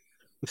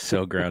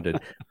 So grounded.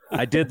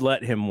 I did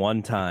let him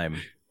one time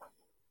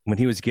when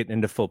he was getting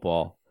into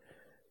football.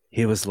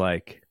 He was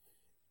like,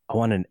 I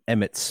want an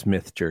Emmitt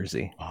Smith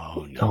jersey.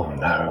 Oh no!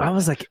 I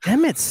was like,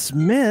 Emmitt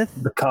Smith?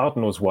 The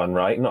Cardinals one,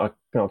 right? Not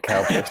a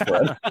Cowboys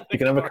one. You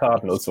can have a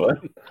Cardinals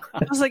one.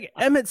 I was like,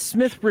 Emmitt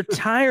Smith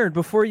retired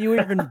before you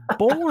were even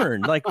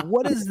born. Like,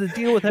 what is the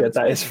deal with Emmitt Smith?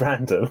 That is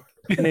random.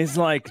 And he's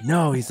like,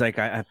 no, he's like,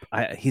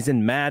 he's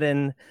in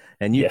Madden,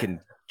 and you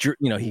can.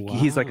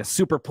 He's like a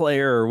super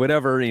player or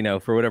whatever,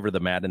 for whatever the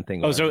Madden thing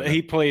was. So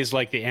he plays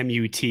like the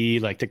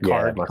MUT, like the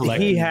card.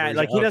 He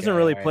doesn't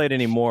really play it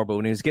anymore, but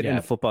when he was getting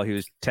into football, he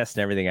was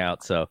testing everything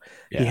out. So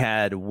he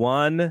had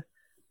one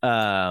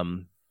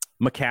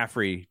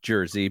McCaffrey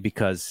jersey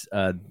because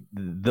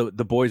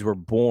the boys were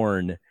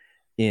born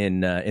in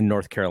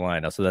North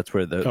Carolina, so that's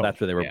where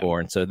they were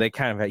born. So they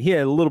kind of he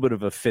had a little bit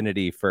of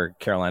affinity for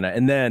Carolina,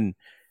 and then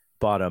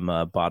bought him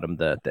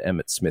the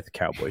Emmitt Smith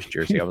Cowboys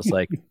jersey. I was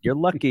like, you're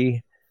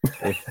lucky.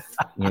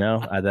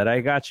 That I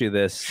got you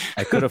this.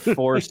 I could have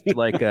forced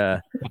like a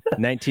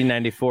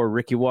 1994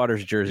 Ricky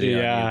Waters jersey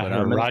on you, but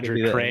I'm Roger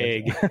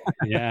Craig.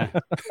 Yeah.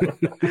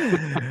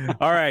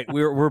 All right,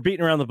 we're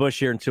beating around the bush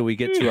here until we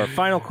get to our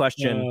final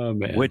question,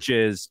 which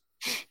is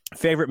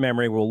favorite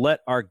memory. We'll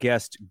let our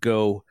guest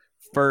go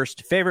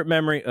first. Favorite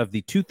memory of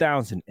the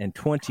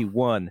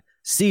 2021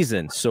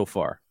 season so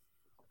far.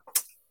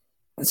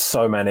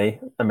 So many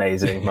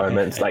amazing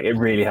moments. Like, it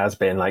really has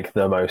been like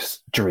the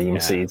most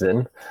dream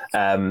season.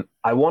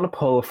 I want to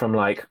pull from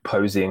like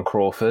Posey and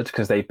Crawford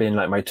because they've been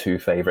like my 2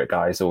 favorite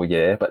guys all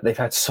year, but they've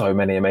had so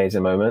many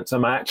amazing moments.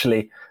 My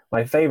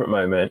favorite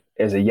moment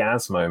is a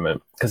Yaz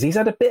moment because he's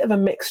had a bit of a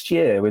mixed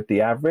year with the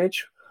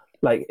average.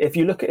 Like, if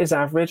you look at his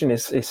average and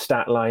his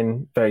stat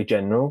line, very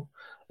general,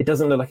 it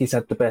doesn't look like he's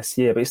had the best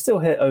year, but he's still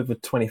hit over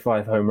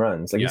 25 home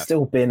runs. Like, he's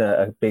still been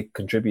a big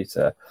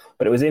contributor.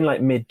 But it was in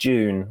like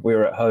mid-June, we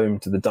were at home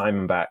to the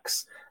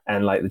Diamondbacks,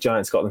 and like the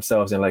Giants got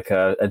themselves in like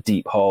a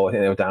deep hole. I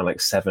think they were down like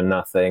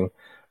 7-0,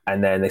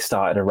 and then they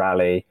started a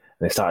rally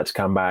and they started to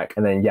come back,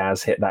 and then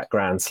Yaz hit that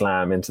grand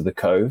slam into the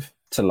Cove.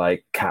 to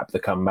like cap the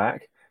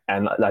comeback.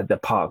 And like the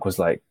park was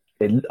like,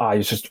 I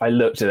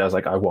looked at it, I was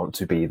like, I want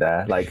to be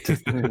there. Like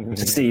to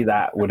see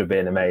that would have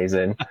been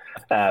amazing.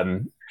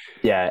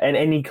 Yeah, and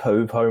any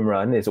Cove home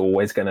run is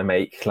always going to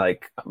make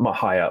like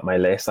high up my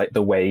list. Like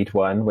the Wade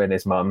one when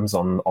his mum's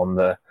on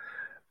the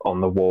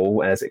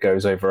wall as it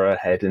goes over her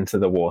head into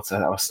the water.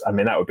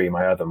 That would be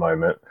my other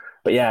moment.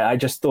 But yeah, I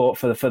just thought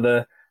for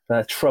the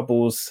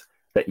troubles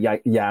that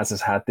Yaz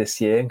has had this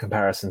year in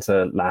comparison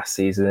to last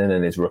season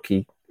and his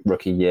rookie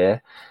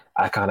year,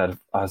 I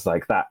was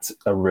like, that's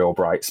a real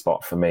bright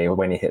spot for me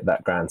when he hit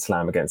that grand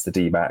slam against the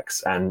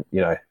D-backs. And,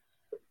 you know,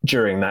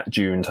 during that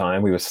June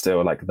time, we were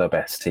still like the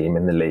best team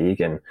in the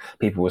league, and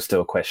people were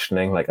still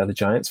questioning, like, are the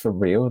Giants for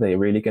real? Are they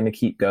really going to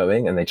keep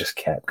going? And they just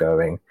kept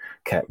going.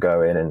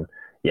 And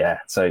yeah,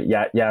 so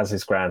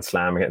Yaz's grand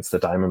slam against the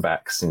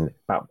Diamondbacks, and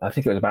I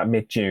think it was about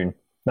mid-June.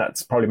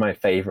 That's probably my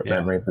favorite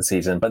memory of the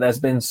season, but there's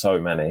been so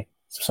many.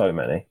 All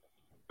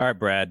right,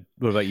 Brad,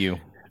 what about you?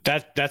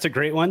 That's a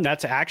great one.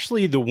 That's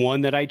actually the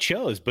one that I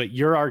chose, but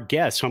you're our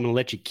guest, so I'm going to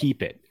let you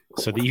keep it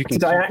so that you can.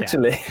 Did I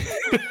actually?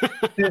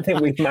 I didn't think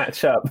we'd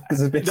match up because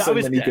there's been so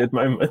many good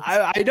moments.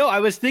 I know.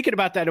 I was thinking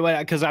about that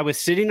because I was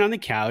sitting on the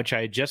couch.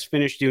 I had just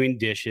finished doing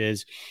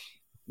dishes.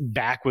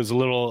 Back was a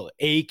little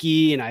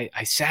achy, and I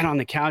sat on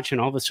the couch,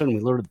 and all of a sudden we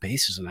loaded the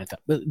bases, and I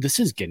thought, this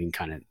is getting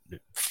kind of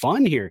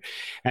fun here.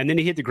 And then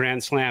he hit the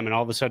grand slam, and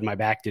all of a sudden my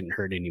back didn't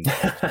hurt anymore.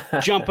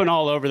 Jumping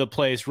all over the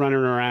place, running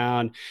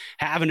around,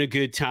 having a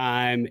good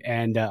time,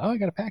 and I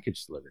got a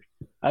package delivered.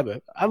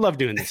 I love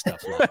doing this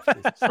stuff.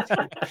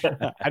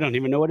 I don't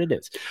even know what it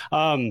is.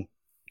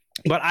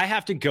 But I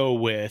have to go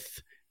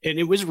with, and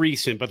it was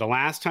recent, but the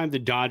last time the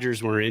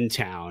Dodgers were in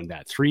town,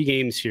 that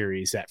 3-game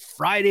series, that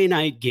Friday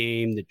night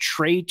game, the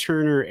Trey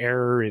Turner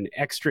error in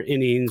extra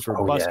innings where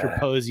Buster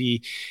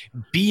Posey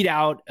beat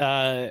out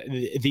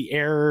the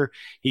error.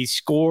 He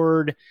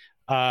scored,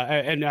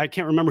 and I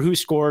can't remember who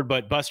scored,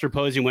 but Buster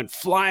Posey went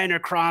flying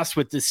across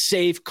with the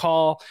safe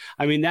call.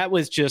 I mean, that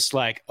was just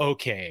like,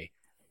 okay,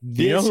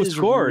 this is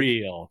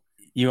real.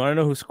 You want to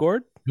know who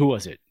scored? Who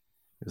was it?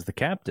 It was the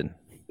captain.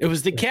 It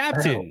was the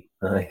captain.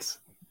 Oh, nice.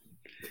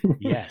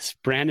 Yes,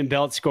 Brandon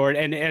Belt scored,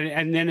 and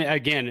then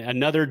again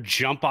another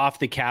jump off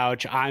the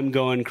couch. I'm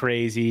going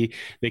crazy.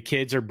 The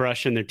kids are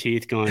brushing their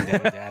teeth, going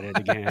at it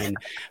again.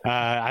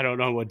 I don't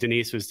know what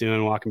Denise was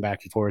doing, walking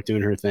back and forth,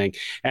 doing her thing,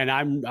 and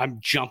I'm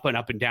jumping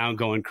up and down,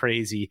 going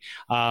crazy.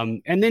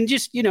 And then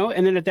just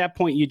and then at that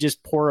point you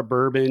just pour a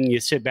bourbon, you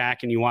sit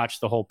back and you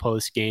watch the whole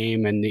post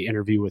game and the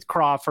interview with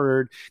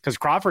Crawford, because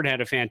Crawford had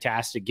a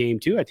fantastic game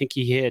too. I think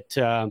he hit.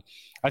 I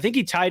think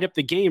he tied up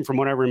the game from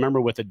what I remember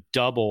with a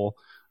double.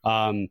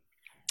 I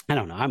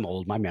don't know. I'm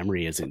old. My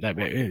memory isn't that.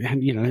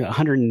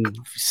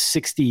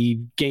 160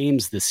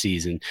 games this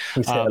season.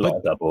 He's hit a lot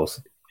of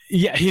doubles.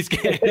 Yeah, he's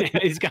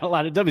got a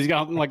lot of doubles. He's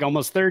got like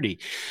almost 30.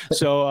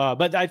 So,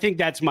 but I think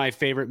that's my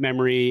favorite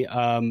memory.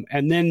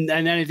 And then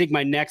I think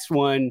my next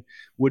one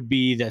would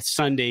be the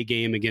Sunday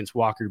game against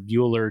Walker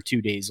Buehler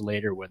 2 days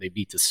later, where they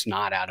beat the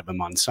snot out of him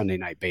on Sunday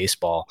Night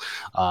Baseball.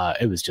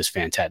 It was just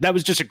fantastic. That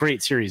was just a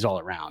great series all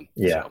around.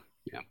 Yeah. So,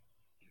 yeah.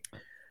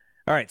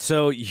 All right,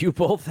 so you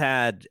both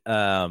had,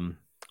 Brad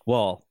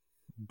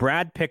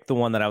picked the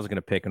one that I was going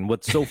to pick, and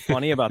what's so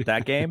funny about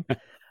that game,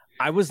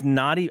 I was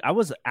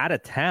out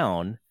of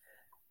town,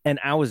 and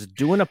I was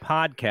doing a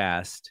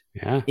podcast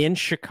in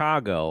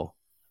Chicago,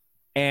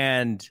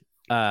 and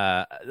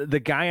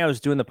the guy I was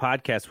doing the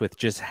podcast with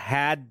just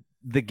had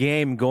the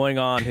game going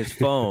on his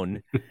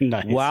phone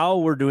nice.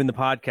 While we're doing the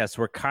podcast.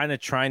 We're kind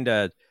of trying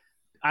to,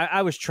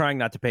 I was trying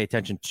not to pay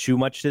attention too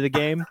much to the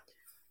game.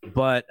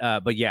 But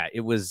yeah,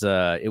 it was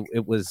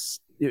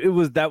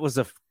that was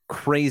a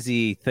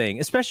crazy thing,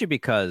 especially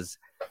because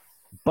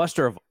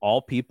Buster of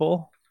all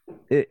people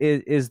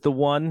is the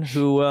one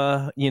who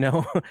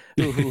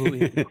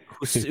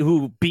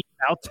who beat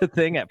out the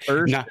thing at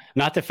first.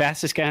 Not the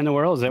fastest guy in the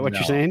world. Is that what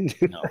you're saying?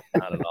 No,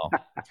 not at all.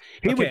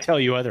 He would tell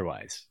you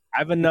otherwise. I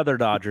have another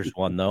Dodgers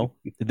one though.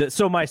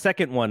 So my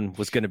second one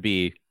was going to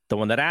be the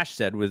one that Ash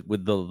said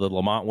with the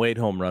Lamont Wade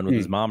home run with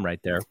his mom right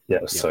there. Yeah,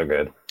 it was so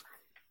good.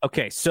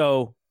 Okay,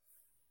 so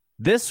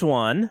this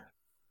one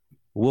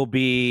will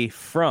be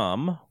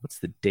from, what's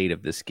the date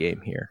of this game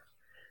here?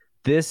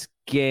 This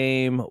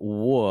game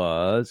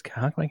was,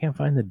 how come I can't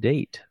find the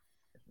date?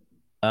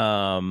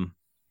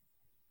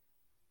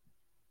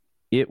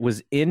 It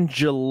was in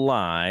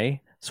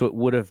July, so it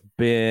would have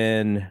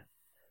been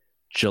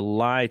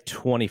July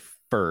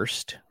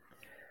 21st.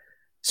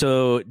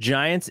 So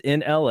Giants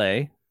in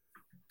LA.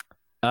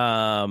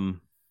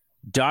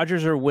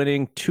 Dodgers are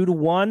winning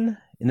 2-1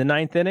 in the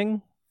ninth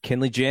inning.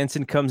 Kenley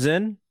Jansen comes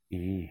in.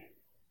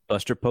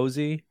 Buster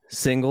Posey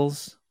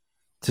singles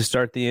to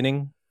start the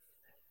inning.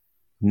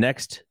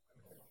 Next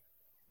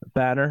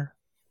batter,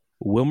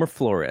 Wilmer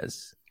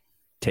Flores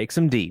takes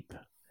him deep,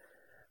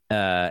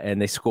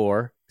 and they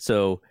score.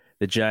 So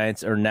the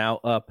Giants are now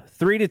up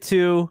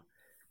 3-2,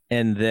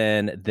 and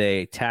then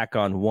they tack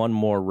on one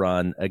more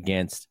run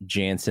against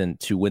Jansen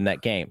to win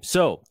that game.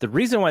 So the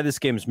reason why this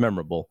game is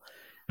memorable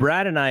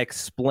Brad and I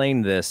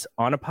explained this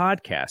on a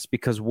podcast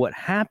because what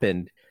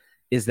happened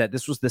is that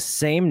this was the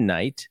same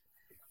night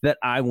that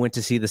I went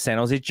to see the San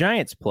Jose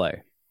Giants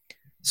play.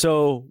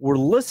 So we're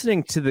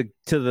listening to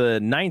the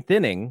ninth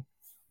inning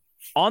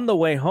on the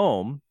way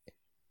home,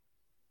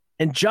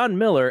 and John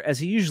Miller, as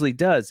he usually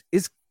does,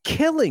 is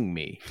killing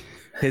me.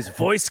 His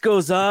voice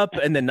goes up,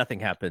 and then nothing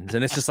happens,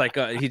 and it's just like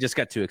he just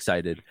got too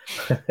excited.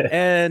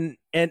 And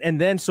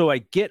then so I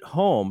get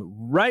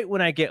home. Right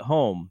when I get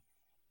home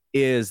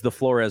is the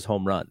Flores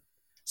home run.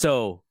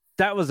 So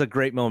that was a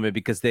great moment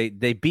because they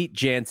beat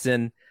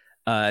Jansen.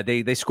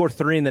 They scored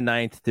 3 in the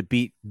ninth to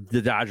beat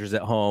the Dodgers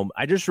at home.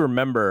 I just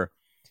remember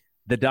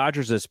the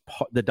Dodgers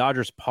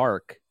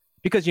Park,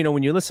 because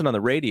when you listen on the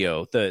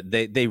radio,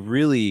 they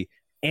really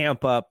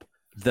amp up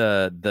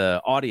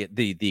the audience,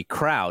 the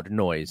crowd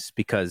noise,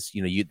 because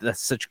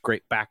that's such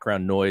great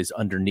background noise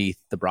underneath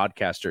the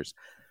broadcasters.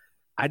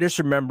 I just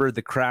remember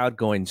the crowd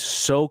going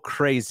so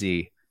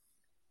crazy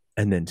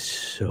and then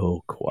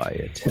so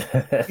quiet.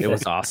 It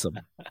was awesome.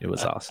 It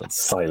was awesome.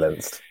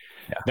 Silenced.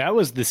 Yeah. That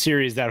was the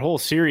series. That whole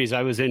series,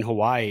 I was in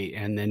Hawaii,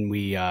 and then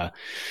we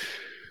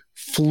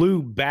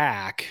flew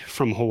back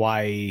from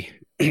Hawaii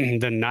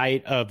the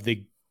night of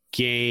the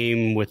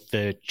game with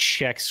the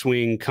check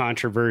swing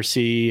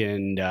controversy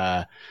and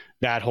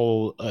that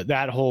whole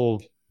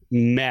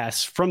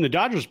mess. From the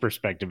Dodgers'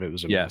 perspective, it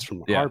was a mess.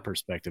 From our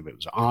perspective, it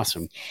was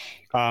awesome.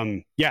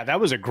 That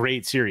was a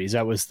great series.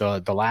 That was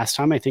the last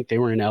time I think they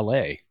were in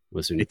LA.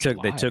 They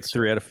took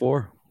 3 out of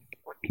 4.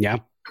 Yeah,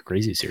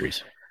 crazy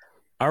series.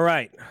 All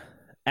right,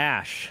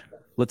 Ash,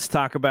 let's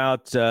talk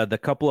about the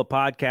couple of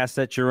podcasts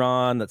that you're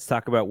on. Let's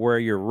talk about where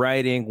you're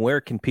writing.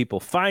 Where can people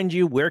find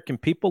you? Where can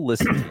people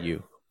listen to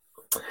you?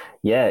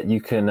 Yeah,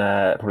 you can,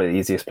 probably the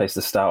easiest place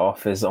to start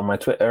off is on my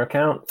Twitter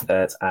account.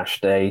 It's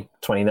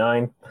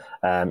ashday29.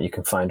 You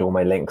can find all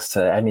my links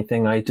to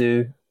anything I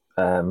do.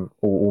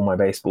 All my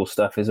baseball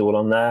stuff is all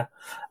on there.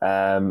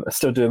 I'm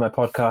still doing my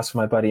podcast with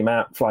my buddy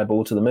Matt, Fly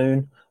Ball to the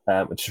Moon,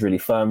 which is really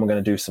fun. We're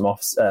going to do some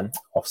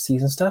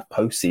off-season stuff,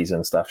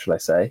 post-season stuff, shall I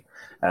say,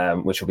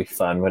 which will be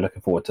fun. We're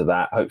looking forward to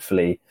that.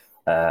 Hopefully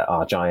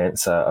our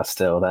Giants are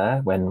still there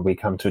when we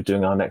come to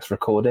doing our next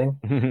recording.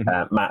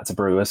 Matt's a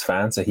Brewers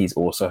fan, so he's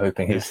also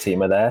hoping his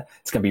team are there.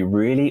 It's going to be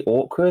really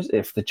awkward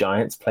if the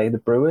Giants play the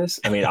Brewers.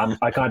 I mean,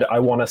 I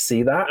want to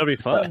see that. It'll be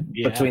fun.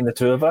 Between the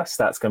two of us,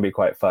 that's going to be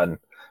quite fun.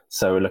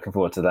 So we're looking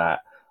forward to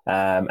that.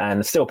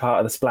 And still part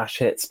of the Splash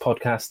Hits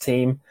podcast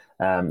team,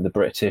 the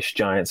British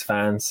Giants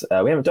fans.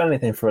 We haven't done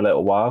anything for a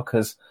little while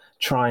because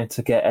trying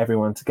to get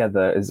everyone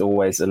together is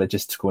always a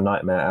logistical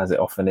nightmare, as it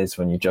often is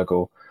when you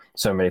juggle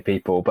so many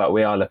people. But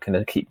we are looking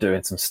to keep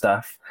doing some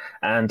stuff.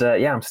 And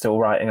I'm still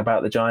writing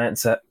about the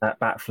Giants at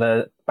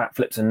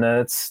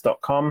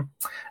batflipsandnerds.com.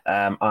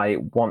 I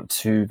want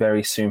to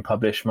very soon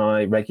publish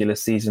my regular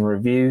season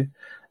review.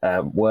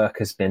 Work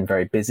has been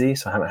very busy,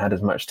 so I haven't had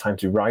as much time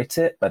to write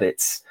it, but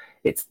it's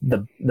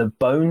the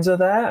bones are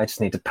there. I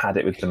just need to pad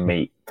it with the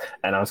meat.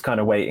 And I was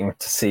kind of waiting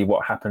to see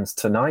what happens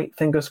tonight,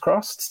 fingers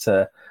crossed,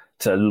 to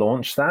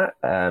launch that.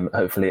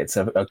 Hopefully it's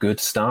a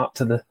good start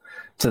to the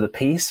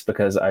piece,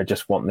 because I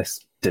just want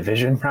this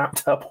division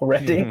wrapped up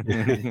already.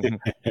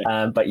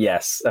 But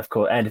yes, of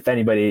course. And if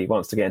anybody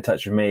wants to get in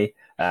touch with me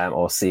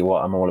or see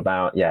what I'm all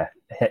about,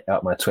 hit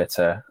up my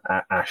Twitter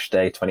at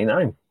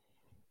ashday29.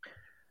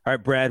 All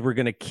right, Brad, we're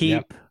gonna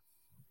keep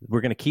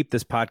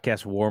this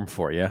podcast warm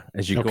for you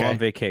as you go on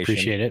vacation.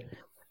 Appreciate it.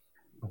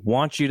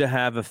 Want you to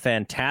have a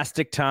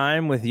fantastic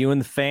time with you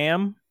and the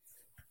fam.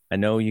 I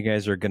know you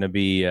guys are going to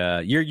be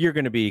you're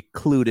going to be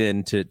clued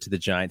in to the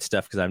Giant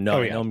stuff, because I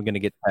know I'm going to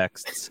get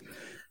texts.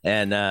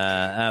 And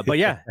but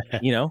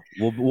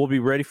we'll be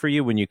ready for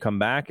you when you come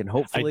back, and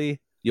hopefully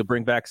you'll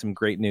bring back some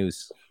great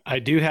news. I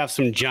do have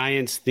some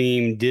Giants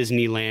themed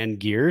Disneyland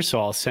gear, so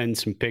I'll send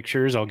some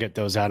pictures. I'll get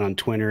those out on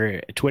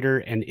Twitter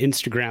and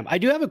Instagram. I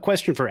do have a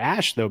question for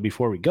Ash though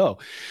before we go.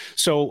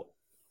 So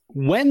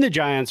when the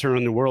Giants are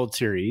in the World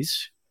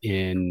Series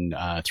in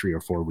 3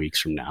 or 4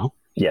 weeks from now,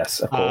 yes,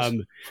 of course.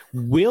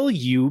 Will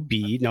you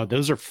be? No,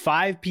 those are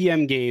 5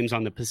 p.m. games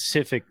on the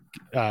Pacific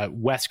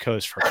West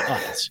Coast for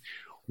us.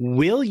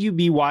 Will you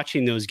be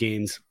watching those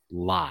games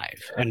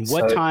live? And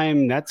what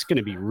time? That's going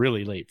to be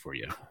really late for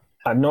you.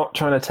 I'm not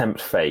trying to tempt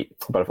fate,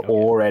 but I've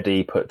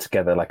already put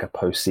together like a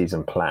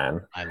postseason plan.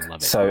 I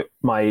love it. So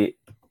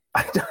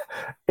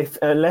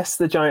unless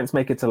the Giants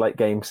make it to like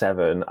Game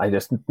 7, I'm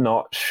just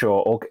not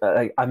sure. Or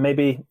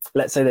maybe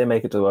let's say they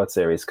make it to the World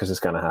Series, because it's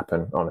going to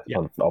happen.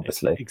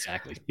 Obviously,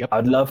 exactly. Yep.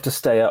 I'd love to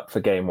stay up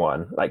for Game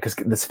 1, because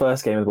this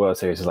first game of the World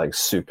Series is like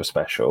super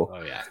special.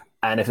 Oh yeah.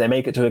 And if they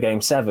make it to a Game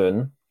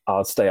 7,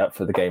 I'll stay up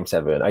for the Game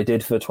 7. I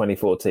did for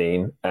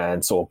 2014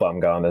 and saw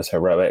Bumgarner's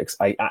heroics.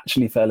 I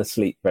actually fell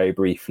asleep very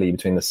briefly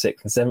between the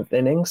 6th and 7th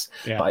innings.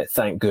 Yeah. But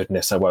thank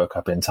goodness I woke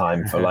up in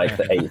time for like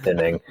the 8th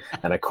inning,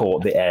 and I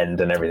caught the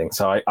end and everything.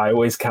 So I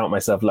always count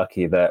myself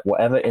lucky that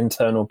whatever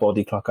internal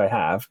body clock I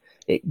have,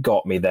 it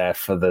got me there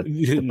for the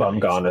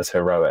Bumgarner's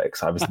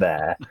heroics. I was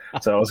there.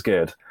 So it was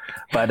good.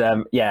 But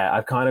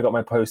I've kind of got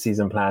my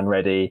postseason plan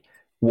ready.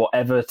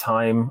 whatever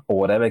time or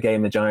whatever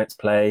game the Giants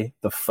play,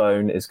 the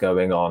phone is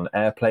going on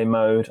airplane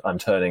mode. I'm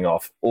turning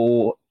off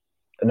all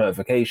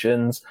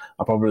notifications.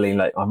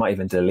 I might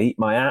even delete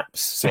my apps,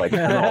 so I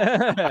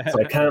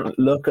can't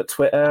look at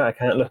Twitter, I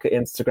can't look at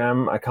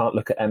Instagram, I can't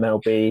look at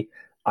MLB.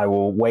 I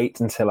will wait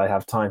until I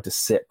have time to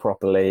sit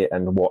properly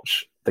and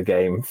watch the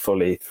game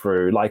fully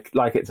through, like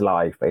it's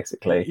live,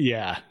 basically.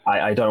 Yeah.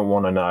 I don't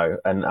want to know,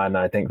 and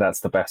I think that's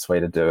the best way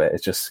to do it.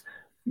 It's just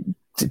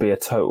to be a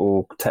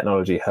total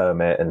technology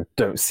hermit and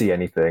don't see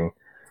anything.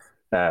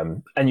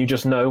 And you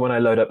just know when I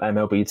load up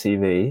MLB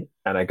TV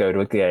and I go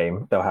to a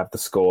game, they'll have the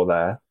score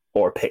there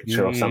or a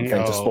picture or something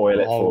to spoil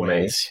it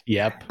always. For me.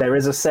 Yep. There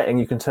is a setting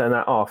you can turn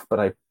that off, but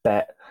I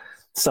bet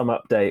some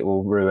update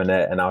will ruin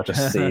it and I'll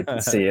just see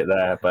it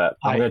there. But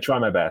I'm going to try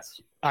my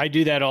best. I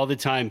do that all the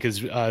time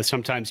because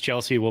sometimes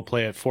Chelsea will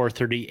play at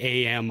 4:30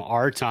 a.m.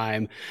 our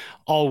time.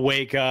 I'll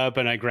wake up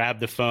and I grab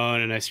the phone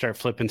and I start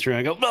flipping through and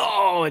I go,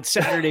 "Oh, it's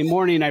Saturday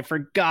morning. I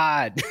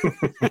forgot."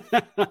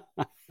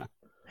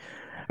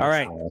 All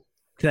right.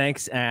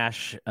 Thanks,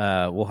 Ash.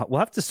 We'll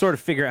have to sort of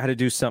figure out how to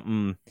do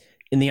something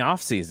in the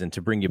off season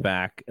to bring you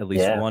back at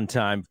least one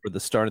time for the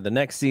start of the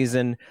next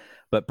season.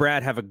 But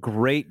Brad, have a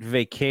great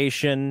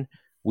vacation.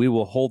 We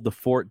will hold the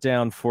fort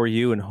down for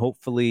you, and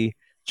hopefully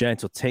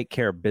Giants will take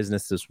care of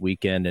business this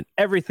weekend and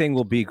everything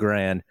will be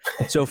grand.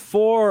 So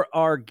for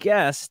our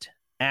guest,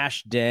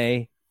 Ash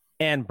Day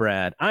and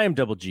Brad, I am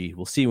Double G.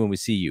 We'll see you when we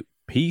see you.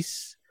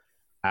 Peace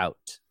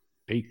out.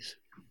 Peace.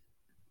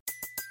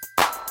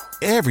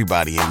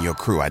 Everybody in your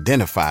crew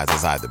identifies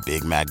as either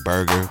Big Mac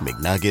Burger,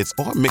 McNuggets,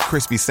 or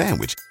McCrispy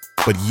Sandwich.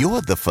 But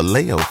you're the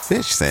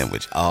Filet-O-Fish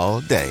Sandwich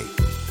all day.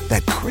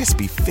 That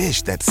crispy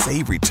fish, that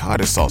savory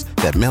tartar sauce,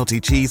 that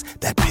melty cheese,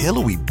 that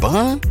pillowy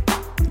bun.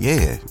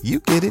 Yeah, you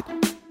get it.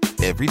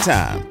 Every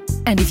time.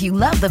 And if you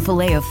love the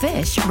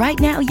Filet-O-Fish, right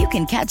now you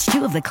can catch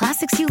two of the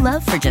classics you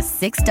love for just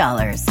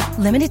 $6.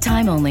 Limited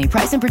time only.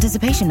 Price and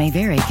participation may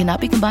vary. Cannot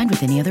be combined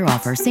with any other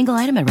offer. Single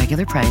item at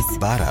regular price.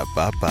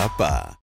 Ba-da-ba-ba-ba.